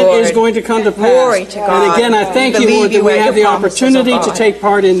 100% is going to come to pass. Glory to God. And again, I thank you, Believe Lord, that you we at have your the promises, opportunity oh to God. take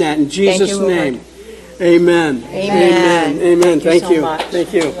part in that. In Jesus' you, Lord. name. Amen. Amen. Amen. Thank you Thank so you. much.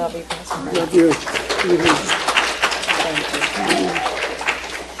 Thank you. Love you, Pastor Matt. Love you.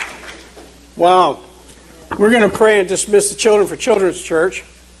 Wow. We're going to pray and dismiss the children for Children's Church.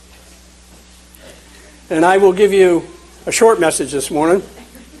 And I will give you a short message this morning.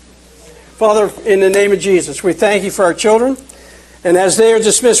 Father, in the name of Jesus, we thank you for our children. And as they are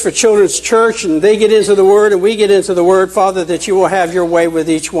dismissed for Children's Church and they get into the Word and we get into the Word, Father, that you will have your way with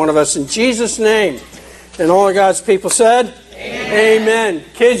each one of us. In Jesus' name. And all of God's people said, Amen. Amen.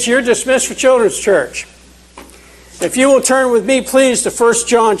 Kids, you're dismissed for Children's Church. If you will turn with me, please, to 1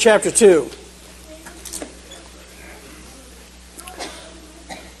 John chapter 2.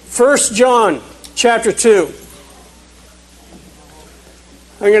 1 John chapter 2.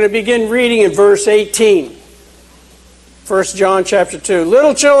 I'm going to begin reading in verse 18. 1 John chapter 2.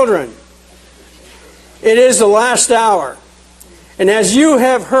 Little children, it is the last hour. And as you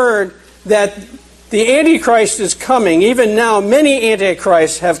have heard that the Antichrist is coming, even now many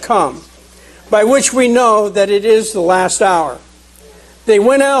Antichrists have come, by which we know that it is the last hour. They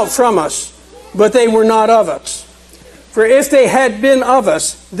went out from us, but they were not of us. For if they had been of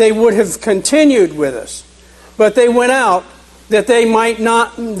us, they would have continued with us. But they went out that they might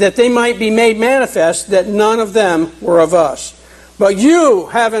be made manifest that none of them were of us. But you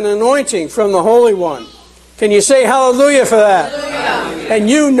have an anointing from the Holy One. Can you say hallelujah for that? Hallelujah. And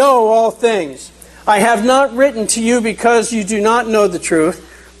you know all things. I have not written to you because you do not know the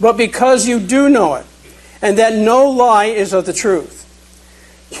truth, but because you do know it, and that no lie is of the truth.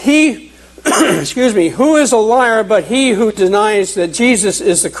 He, who is a liar but he who denies that Jesus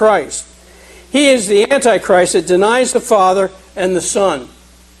is the Christ? He is the Antichrist that denies the Father and the Son.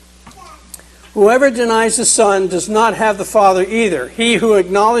 Whoever denies the Son does not have the Father either. He who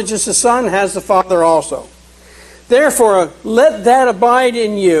acknowledges the Son has the Father also. Therefore, let that abide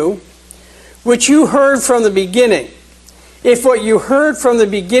in you, which you heard from the beginning. If what you heard from the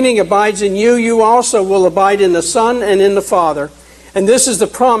beginning abides in you, you also will abide in the Son and in the Father. And this is the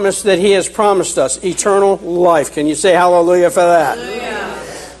promise that He has promised us, eternal life. Can you say hallelujah for that?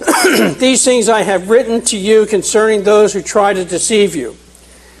 Hallelujah. These things I have written to you concerning those who try to deceive you.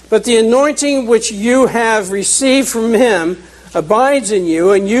 But the anointing which you have received from Him abides in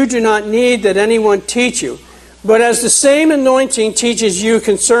you, and you do not need that anyone teach you. But as the same anointing teaches you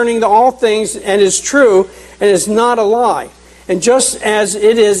concerning all things and is true and is not a lie, and just as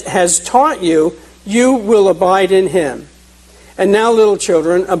it has taught you, you will abide in Him. And now, little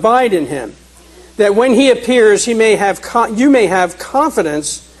children, abide in Him, that when He appears, you may have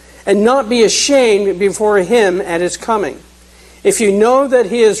confidence and not be ashamed before Him at His coming. If you know that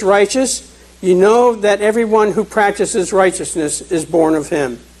He is righteous, you know that everyone who practices righteousness is born of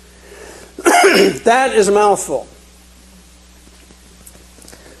Him. That is a mouthful.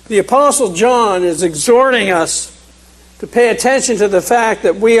 The Apostle John is exhorting us to pay attention to the fact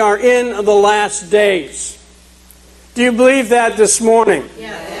that we are in the last days. Do you believe that this morning?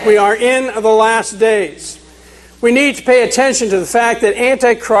 Yes. We are in the last days. We need to pay attention to the fact that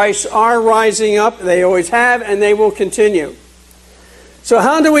antichrists are rising up. They always have, and they will continue. So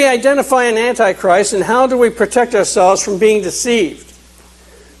how do we identify an antichrist, and how do we protect ourselves from being deceived?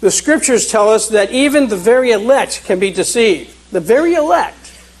 The scriptures tell us that even the very elect can be deceived. The very elect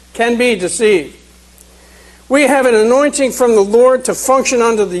can be deceived. We have an anointing from the Lord to function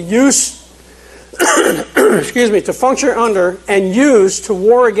under the use, to function under and use to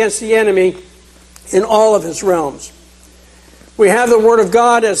war against the enemy in all of his realms. We have the Word of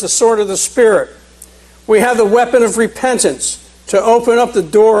God as the sword of the Spirit. We have the weapon of repentance to open up the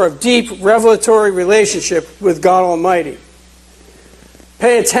door of deep revelatory relationship with God Almighty.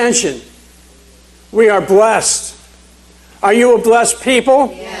 Pay attention. We are blessed. Are you a blessed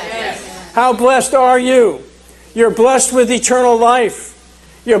people? Yes. How blessed are you? You're blessed with eternal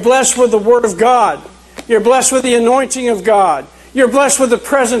life. You're blessed with the Word of God. You're blessed with the anointing of God. You're blessed with the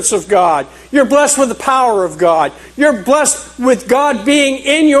presence of God. You're blessed with the power of God. You're blessed with God being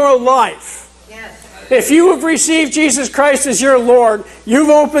in your life. Yes. If you have received Jesus Christ as your Lord, you've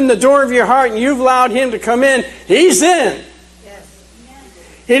opened the door of your heart and you've allowed Him to come in, He's in. Yes.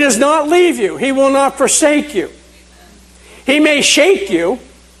 He does not leave you. He will not forsake you. He may shake you,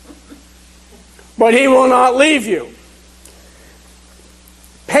 but He will not leave you.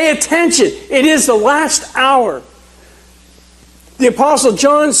 Pay attention. It is the last hour. The Apostle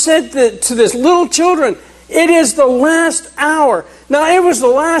John said to this little children, it is the last hour. Now, it was the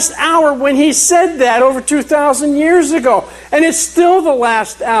last hour when he said that over 2,000 years ago, and it's still the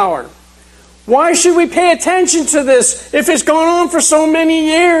last hour. Why should we pay attention to this if it's gone on for so many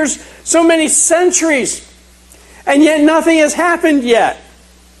years, so many centuries, and yet nothing has happened yet?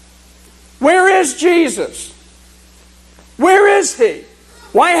 Where is Jesus? Where is He?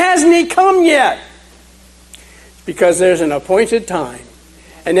 Why hasn't He come yet? Because there's an appointed time.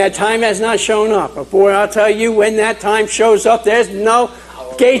 And that time has not shown up. But boy, I'll tell you, when that time shows up, there's no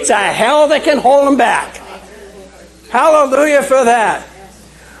gates of hell that can hold Him back. Hallelujah for that.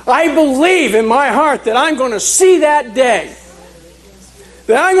 I believe in my heart that I'm going to see that day.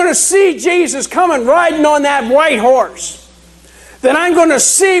 That I'm going to see Jesus coming riding on that white horse. That I'm going to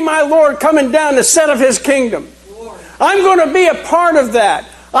see my Lord coming down to set up His kingdom. I'm going to be a part of that.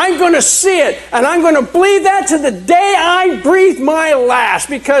 I'm going to see it, and I'm going to believe that to the day I breathe my last.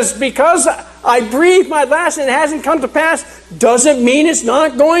 Because I breathe my last and it hasn't come to pass, doesn't mean it's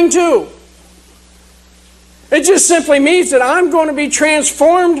not going to. It just simply means that I'm going to be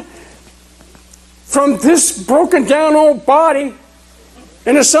transformed from this broken down old body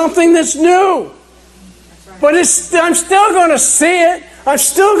into something that's new. But I'm still going to see it. I'm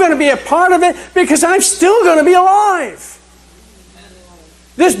still going to be a part of it because I'm still going to be alive.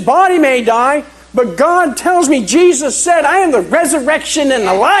 This body may die, but God tells me, Jesus said, I am the resurrection and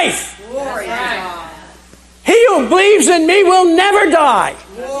the life. Glory to God. He who believes in me will never die.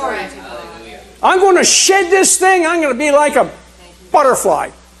 Glory to God. I'm going to shed this thing. I'm going to be like a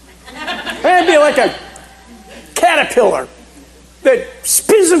butterfly. I'm going to be like a caterpillar that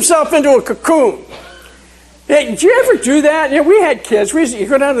spins himself into a cocoon. Hey, did you ever do that? Yeah, we had kids. You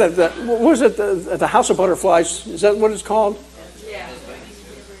go down to the House of Butterflies. Is that what it's called? Yeah.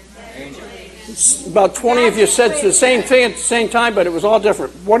 About 20 of you said the same thing at the same time, but it was all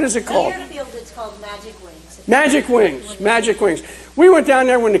different. What is it called? Here in the field, it's called Magic Wings. Magic Wings. Magic Wings. We went down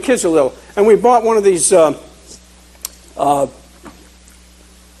there when the kids were little, and we bought one of these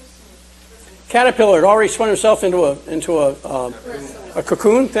caterpillar. It already spun himself into a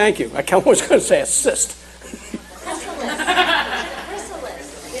cocoon. Thank you. I was going to say a cyst.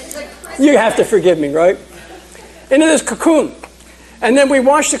 You have to forgive me, right? Into this cocoon. And then we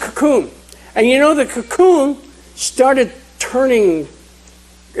washed the cocoon. And you know, the cocoon started turning,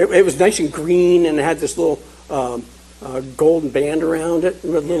 it was nice and green, and it had this little golden band around it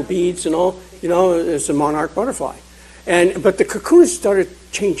with little beads and all. You know, it's a monarch butterfly. But the cocoon started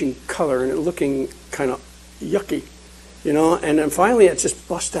changing color and it looking kind of yucky, you know. And then finally it just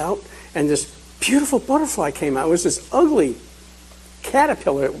bust out, and this beautiful butterfly came out. It was this ugly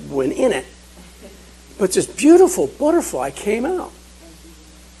caterpillar that went in it, but this beautiful butterfly came out,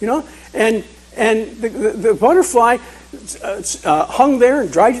 you know. And the butterfly hung there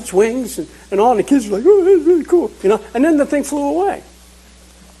and dried its wings and all, and the kids were like, oh, that's really cool, you know. And then the thing flew away.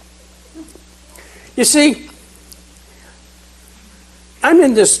 You see, I'm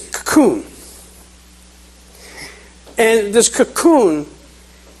in this cocoon, and this cocoon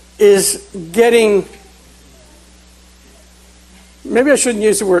is getting maybe I shouldn't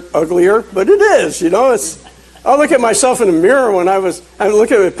use the word uglier, but it is, I look at myself in the mirror when I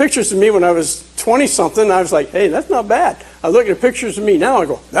look at the pictures of me when I was 20-something, I was like, hey, that's not bad. I look at the pictures of me now, I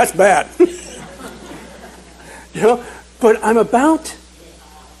go, that's bad. But I'm about,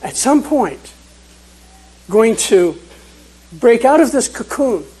 at some point, going to break out of this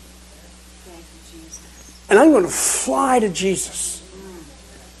cocoon. And I'm going to fly to Jesus.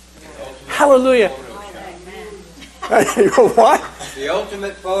 Hallelujah. You go, what? The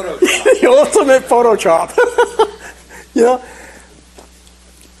ultimate Photoshop. The ultimate Photoshop.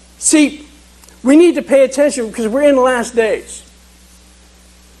 See, we need to pay attention because we're in the last days.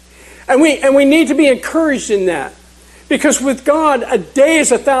 And we need to be encouraged in that. Because with God, a day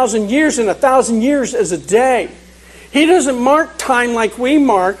is 1,000 years and 1,000 years is a day. He doesn't mark time like we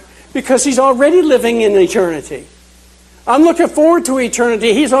mark because He's already living in eternity. I'm looking forward to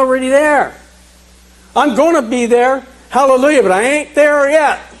eternity. He's already there. I'm going to be there. Hallelujah, but I ain't there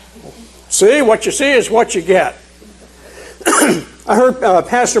yet. See, what you see is what you get. I heard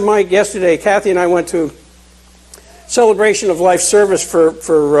Pastor Mike yesterday. Kathy and I went to Celebration of Life service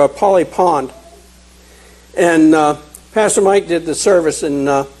for Polly Pond. And Pastor Mike did the service, and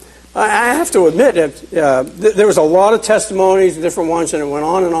I have to admit, there was a lot of testimonies, different ones, and it went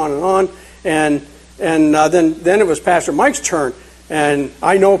on and on and on. And then it was Pastor Mike's turn, and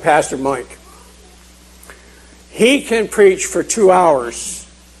I know Pastor Mike. He can preach for 2 hours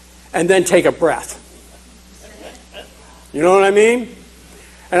and then take a breath. You know what I mean?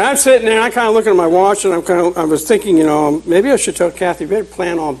 And I'm sitting there, and I'm kind of looking at my watch, and I was thinking, maybe I should tell Kathy, better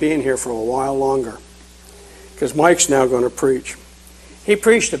plan on being here for a while longer, because Mike's now going to preach. He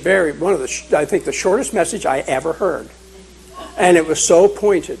preached I think the shortest message I ever heard, and it was so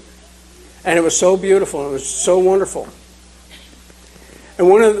pointed, and it was so beautiful, and it was so wonderful. And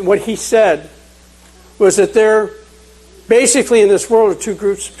what he said was that there, basically in this world, are two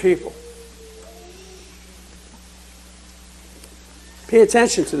groups of people. Pay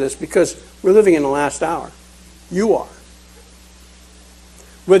attention to this because we're living in the last hour. You are.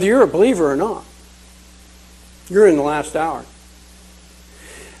 Whether you're a believer or not, you're in the last hour.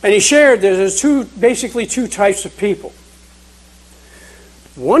 And he shared there's basically two types of people.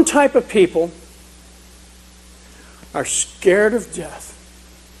 One type of people are scared of death,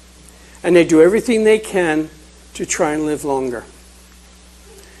 and they do everything they can to try and live longer.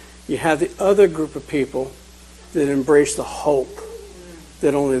 You have the other group of people that embrace the hope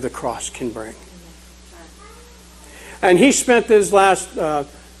that only the cross can bring. And he spent his last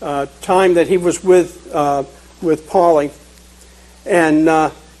time that he was with Polly,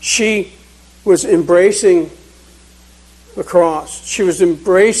 and she was embracing the cross. She was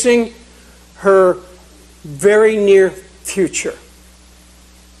embracing her very near future.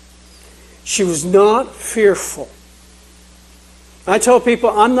 She was not fearful. I tell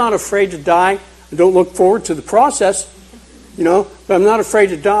people I'm not afraid to die. I don't look forward to the process, but I'm not afraid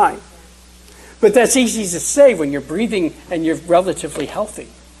to die. But that's easy to say when you're breathing and you're relatively healthy.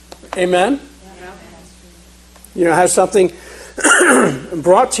 Amen? Have something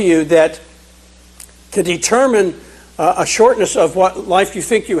brought to you that can determine a shortness of what life you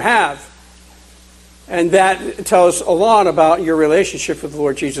think you have. And that tells a lot about your relationship with the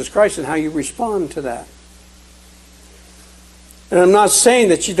Lord Jesus Christ and how you respond to that. And I'm not saying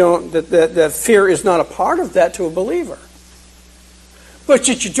that that fear is not a part of that to a believer. But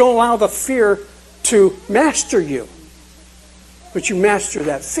that you don't allow the fear to master you. But you master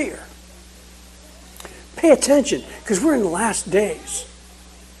that fear. Pay attention, because we're in the last days.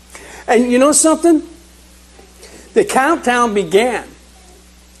 And you know something? The countdown began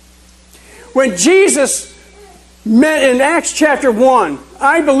when Jesus met in Acts chapter 1.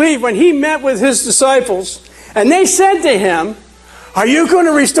 I believe when he met with his disciples, and they said to him, "Are you going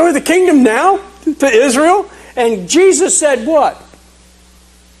to restore the kingdom now to Israel?" And Jesus said what?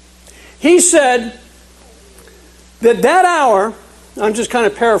 He said that hour, I'm just kind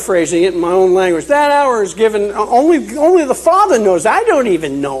of paraphrasing it in my own language, that hour is given, only the Father knows. I don't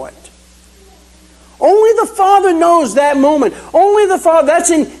even know it. Only the Father knows that moment. Only the Father,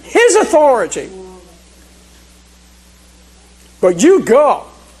 that's in His authority. But you go.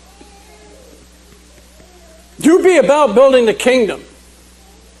 You be about building the kingdom.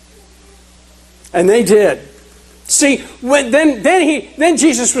 And they did. See, then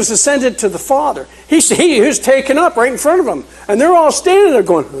Jesus was ascended to the Father. He was taken up right in front of them. And they're all standing there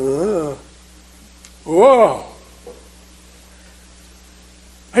going, whoa.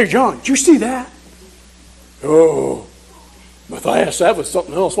 Hey, John, did you see that? Oh, Matthias, that was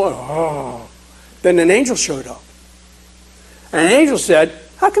something else. Oh. Then an angel showed up. And an angel said,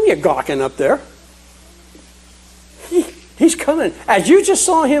 "How come you're gawking up there?" He He's coming. As you just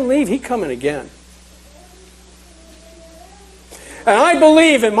saw him leave, he's coming again. And I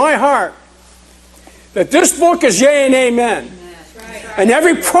believe in my heart that this book is yea and amen. And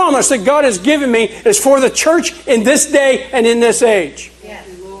every promise that God has given me is for the church in this day and in this age.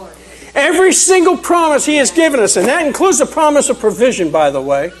 Every single promise He has given us, and that includes the promise of provision, by the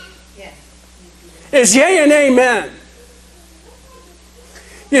way, is yea and amen.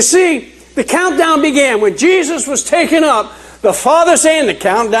 You see, the countdown began. When Jesus was taken up, the Father saying the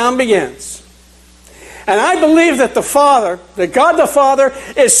countdown begins. And I believe that the Father, that God the Father,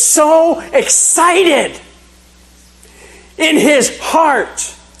 is so excited in His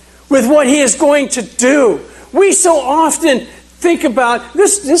heart with what He is going to do. We so often think about,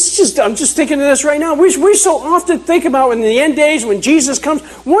 I'm just thinking of this right now. We so often think about in the end days when Jesus comes,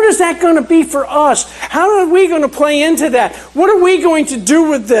 what is that going to be for us? How are we going to play into that? What are we going to do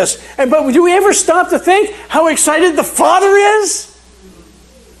with this? But do we ever stop to think how excited the Father is?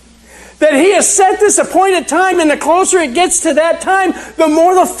 That He has set this appointed time, and the closer it gets to that time, the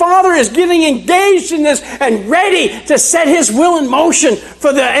more the Father is getting engaged in this and ready to set His will in motion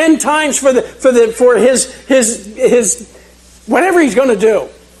for the end times, for His whatever He's going to do.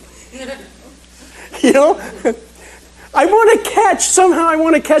 You know? I want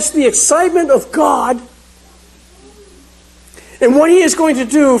to catch the excitement of God and what He is going to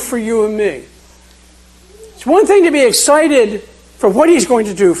do for you and me. It's one thing to be excited for what He's going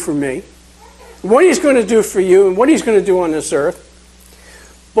to do for me, what He's going to do for you, and what He's going to do on this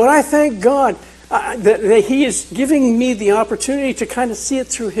earth. But I thank God that He is giving me the opportunity to kind of see it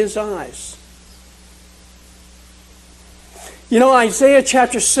through His eyes. You know, Isaiah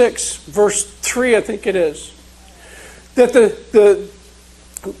chapter 6, verse 3, I think it is, that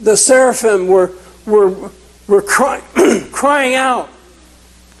the seraphim were crying out,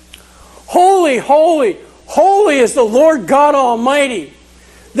 "Holy, holy, holy is the Lord God Almighty."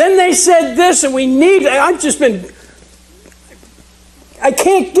 Then they said this, and I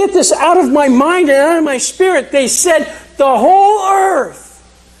can't get this out of my mind and out of my spirit. They said, the whole earth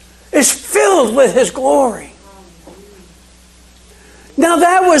is filled with His glory. Now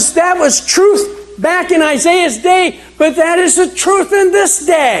that was truth back in Isaiah's day, but that is the truth in this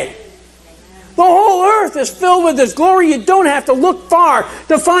day. The whole earth is filled with His glory. You don't have to look far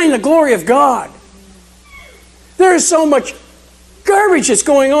to find the glory of God. There is so much garbage that's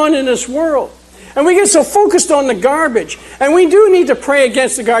going on in this world. And we get so focused on the garbage. And we do need to pray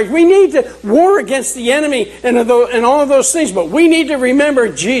against the garbage. We need to war against the enemy and all of those things. But we need to remember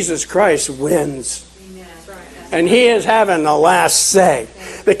Jesus Christ wins. And He is having the last say.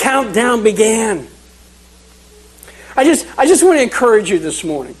 The countdown began. I just want to encourage you this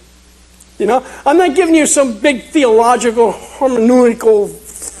morning. You know, I'm not giving you some big theological, hermeneutical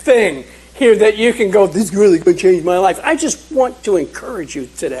thing here that you can go, this is really going to change my life. I just want to encourage you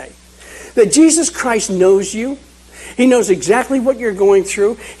today that Jesus Christ knows you. He knows exactly what you're going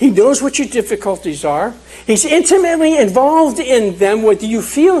through. He knows what your difficulties are. He's intimately involved in them, whether you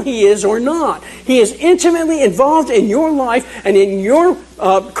feel He is or not. He is intimately involved in your life and in your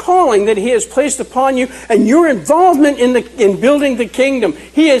calling that He has placed upon you and your involvement in building the kingdom.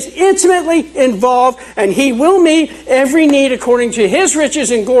 He is intimately involved, and He will meet every need according to His riches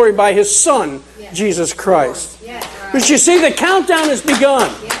and glory by His Son, Jesus Christ. But you see, the countdown has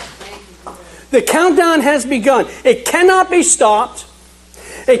begun. The countdown has begun. It cannot be stopped.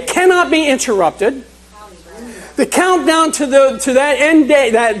 It cannot be interrupted. The countdown to that end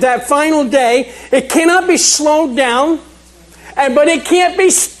day, that final day, it cannot be slowed down, but it can't be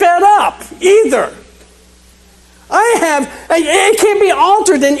sped up either. It can't be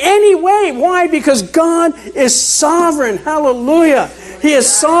altered in any way. Why? Because God is sovereign. Hallelujah. He is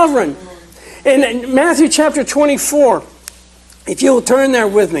sovereign. In Matthew chapter 24, if you'll turn there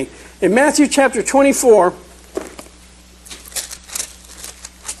with me, in Matthew chapter 24,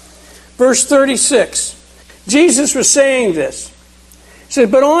 verse 36, Jesus was saying this. He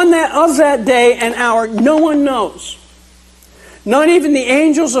said, "But of that day and hour no one knows, not even the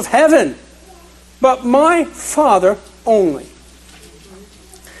angels of heaven, but my Father only.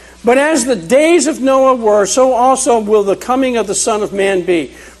 But as the days of Noah were, so also will the coming of the Son of Man be.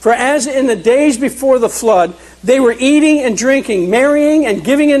 For as in the days before the flood, they were eating and drinking, marrying and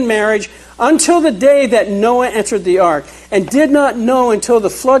giving in marriage, until the day that Noah entered the ark, and did not know until the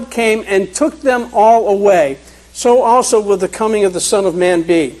flood came and took them all away. So also will the coming of the Son of Man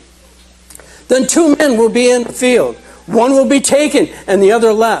be. Then 2 men will be in the field. One will be taken and the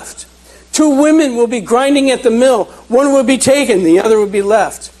other left. 2 women will be grinding at the mill. One will be taken, the other will be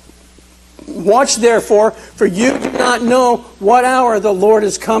left. Watch therefore, for you do not know what hour the Lord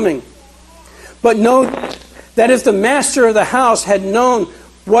is coming. But know that if the master of the house had known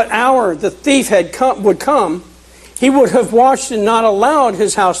what hour the thief would come, he would have watched and not allowed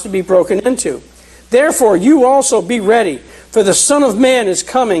his house to be broken into. Therefore, you also be ready, for the Son of Man is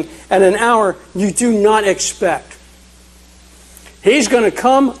coming at an hour you do not expect. He's going to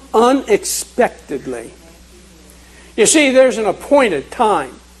come unexpectedly. You see, there's an appointed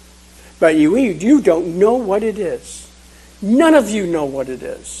time, but you don't know what it is. None of you know what it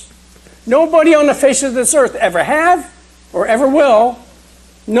is. Nobody on the face of this earth ever have or ever will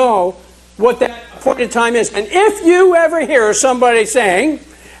know what that appointed time is. And if you ever hear somebody saying,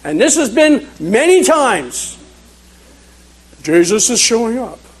 and this has been many times, Jesus is showing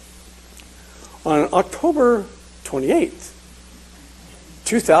up on October 28th,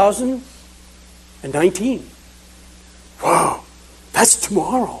 2019. Wow, that's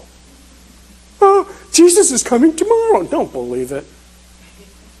tomorrow. Oh, Jesus is coming tomorrow. Don't believe it.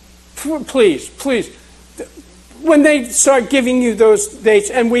 Please, please. When they start giving you those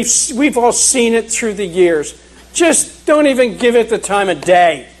dates, and we've all seen it through the years, just don't even give it the time of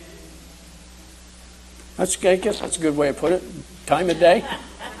day. I guess that's a good way to put it. Time of day.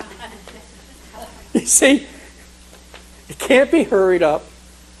 You see, it can't be hurried up,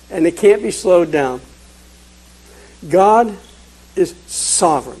 and it can't be slowed down. God is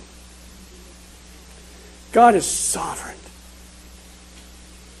sovereign. God is sovereign.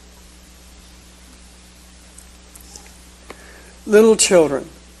 Little children,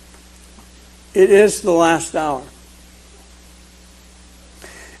 it is the last hour.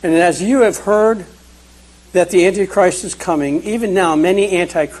 And as you have heard that the Antichrist is coming, even now many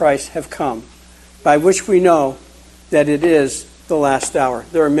Antichrists have come, by which we know that it is the last hour.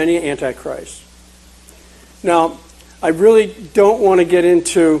 There are many Antichrists. Now, I really don't want to get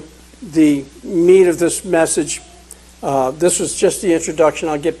into the meat of this message. This was just the introduction.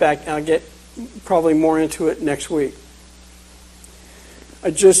 I'll get probably more into it next week. I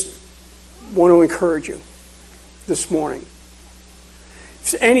just want to encourage you this morning.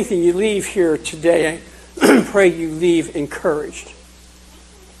 If there's anything you leave here today, I pray you leave encouraged.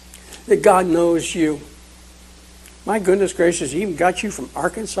 That God knows you. My goodness gracious, He even got you from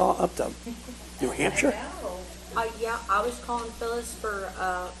Arkansas up to New Hampshire. Yeah, I was calling Phyllis for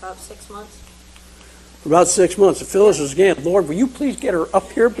about 6 months. For about 6 months. Phyllis was again, Lord, will you please get her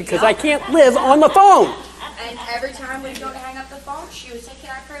up here because I can't live on the phone. And every time we'd go to hang up the phone, she would say, "Can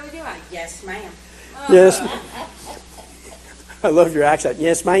I pray with you?" Yes, ma'am. Yes. I love your accent.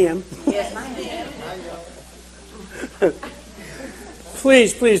 Yes, ma'am. Yes, ma'am.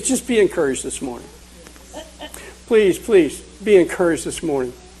 Please, please, just be encouraged this morning. Please, please, be encouraged this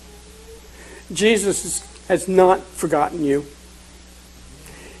morning. Jesus has not forgotten you.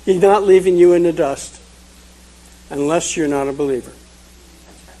 He's not leaving you in the dust unless you're not a believer.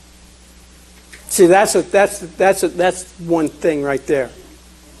 See, that's one thing right there.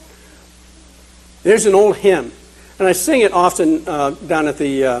 There's an old hymn, and I sing it often down at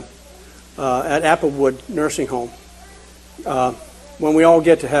the at Applewood Nursing Home. When we all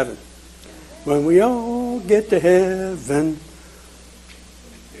get to heaven. When we all get to heaven.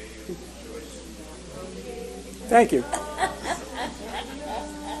 Thank you.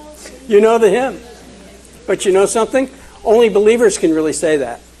 You know the hymn. But you know something? Only believers can really say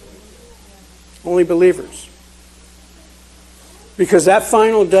that. Only believers. Because that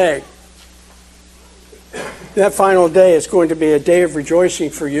final day is going to be a day of rejoicing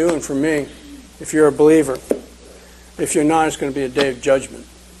for you and for me, if you're a believer. If you're not, it's going to be a day of judgment.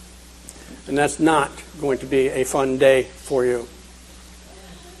 And that's not going to be a fun day for you.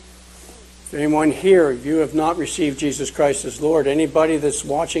 If anyone here, you have not received Jesus Christ as Lord. Anybody that's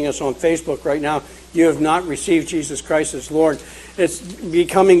watching us on Facebook right now, you have not received Jesus Christ as Lord. It's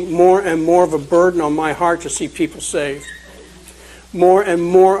becoming more and more of a burden on my heart to see people saved. More and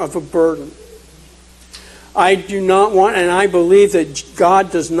more of a burden. I do not want, and I believe that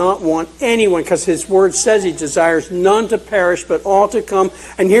God does not want anyone, because His Word says He desires none to perish, but all to come.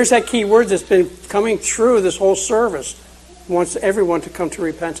 And here's that key word that's been coming through this whole service. He wants everyone to come to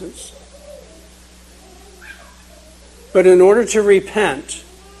repentance. But in order to repent,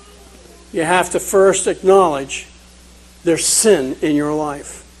 you have to first acknowledge there's sin in your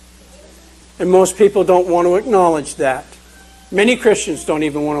life. And most people don't want to acknowledge that. Many Christians don't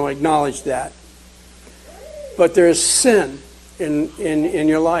even want to acknowledge that. But there's sin in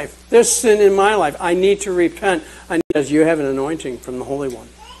your life. There's sin in my life. I need to repent. Because you have an anointing from the Holy One.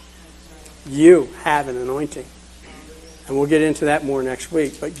 You have an anointing. And we'll get into that more next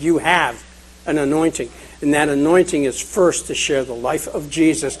week. But you have an anointing. And that anointing is first to share the life of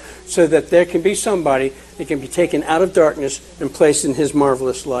Jesus so that there can be somebody that can be taken out of darkness and placed in His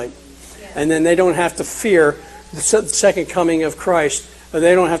marvelous light. And then they don't have to fear the second coming of Christ. Or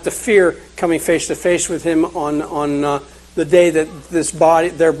they don't have to fear coming face to face with Him on the day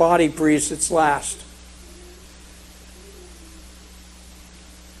that their body breathes its last.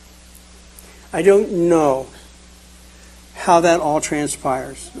 I don't know how that all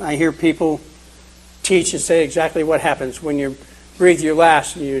transpires. I hear people teach and say exactly what happens when you breathe your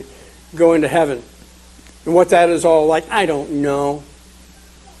last and you go into heaven. And what that is all like, I don't know.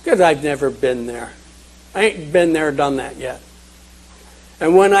 Because I've never been there. I ain't been there, done that yet.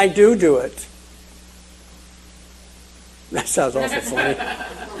 And when I do it, that sounds awful funny.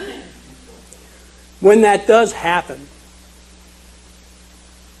 When that does happen,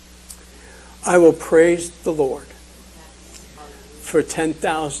 I will praise the Lord for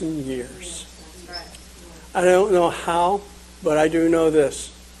 10,000 years. I don't know how, but I do know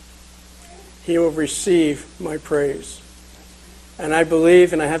this. He will receive my praise. And I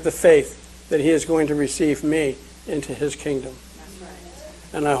believe and I have the faith that He is going to receive me into His kingdom.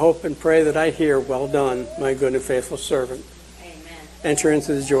 And I hope and pray that I hear, well done, my good and faithful servant. Amen. Enter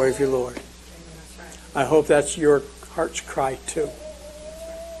into the joy of your Lord. I hope that's your heart's cry too.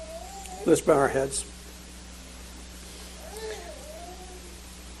 Let's bow our heads.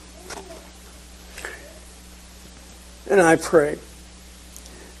 And I pray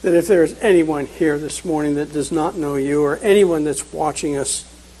that if there's anyone here this morning that does not know you, or anyone that's watching us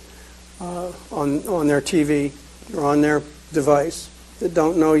on their TV or on their device that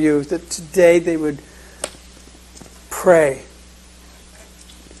don't know you, that today they would pray,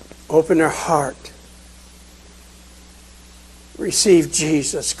 open their heart, receive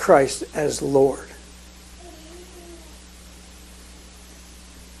Jesus Christ as Lord.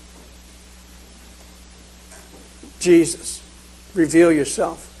 Jesus, reveal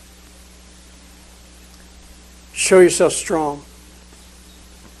yourself. Show yourself strong.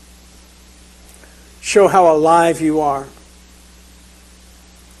 Show how alive you are.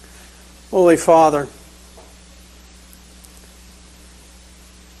 Holy Father,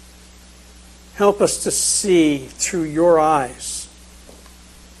 help us to see through your eyes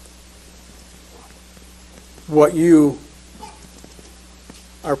what you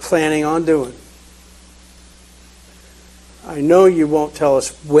are planning on doing. I know you won't tell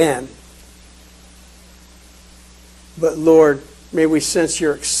us when, but Lord, may we sense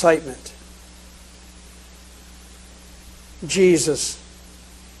your excitement. Jesus,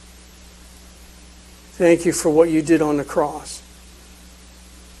 thank you for what you did on the cross.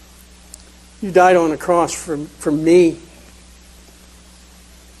 You died on the cross for me.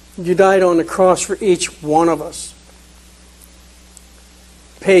 You died on the cross for each one of us.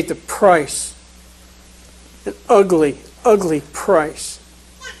 Paid the price, an ugly, ugly price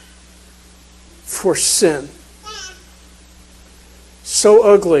for sin. So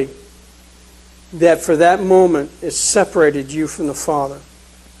ugly that for that moment it separated you from the Father.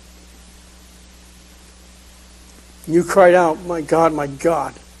 You cried out, my God,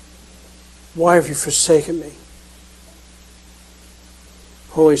 why have you forsaken me?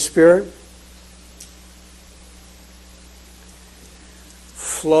 Holy Spirit,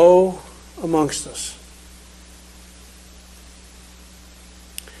 flow amongst us.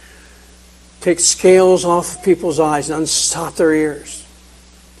 Take scales off of people's eyes and unstop their ears.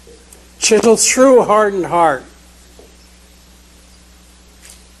 Chisel through a hardened heart.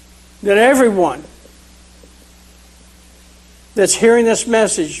 That everyone that's hearing this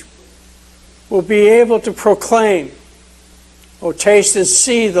message will be able to proclaim, "Oh, taste and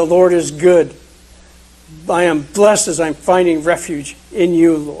see the Lord is good. I am blessed as I'm finding refuge in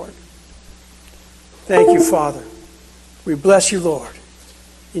you, Lord." Thank you, Father. We bless you, Lord.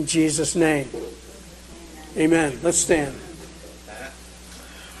 In Jesus' name. Amen. Let's stand.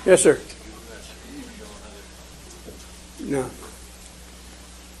 Yes, sir. No.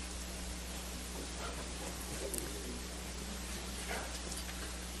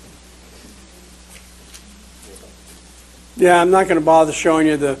 Yeah, I'm not going to bother showing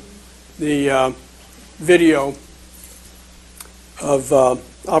you the video of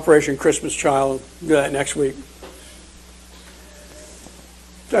Operation Christmas Child. We'll do that next week.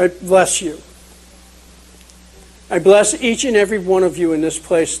 I bless you. I bless each and every one of you in this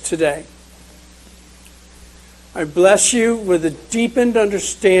place today. I bless you with a deepened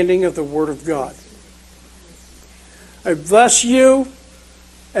understanding of the Word of God. I bless you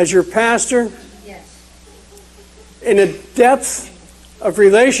as your pastor in a depth of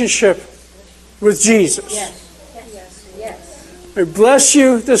relationship with Jesus. I bless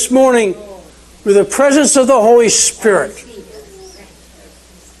you this morning with the presence of the Holy Spirit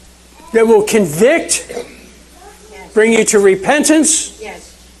that will convict, bring you to repentance,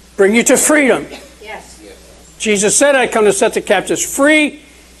 bring you to freedom. Yes. Jesus said, I come to set the captives free.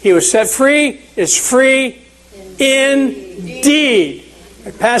 He was set free, is free indeed.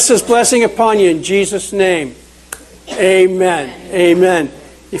 I pass this blessing upon you in Jesus' name. Amen. Amen.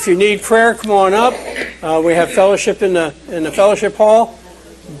 If you need prayer, come on up. We have fellowship in the fellowship hall.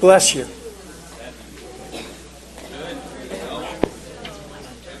 Bless you.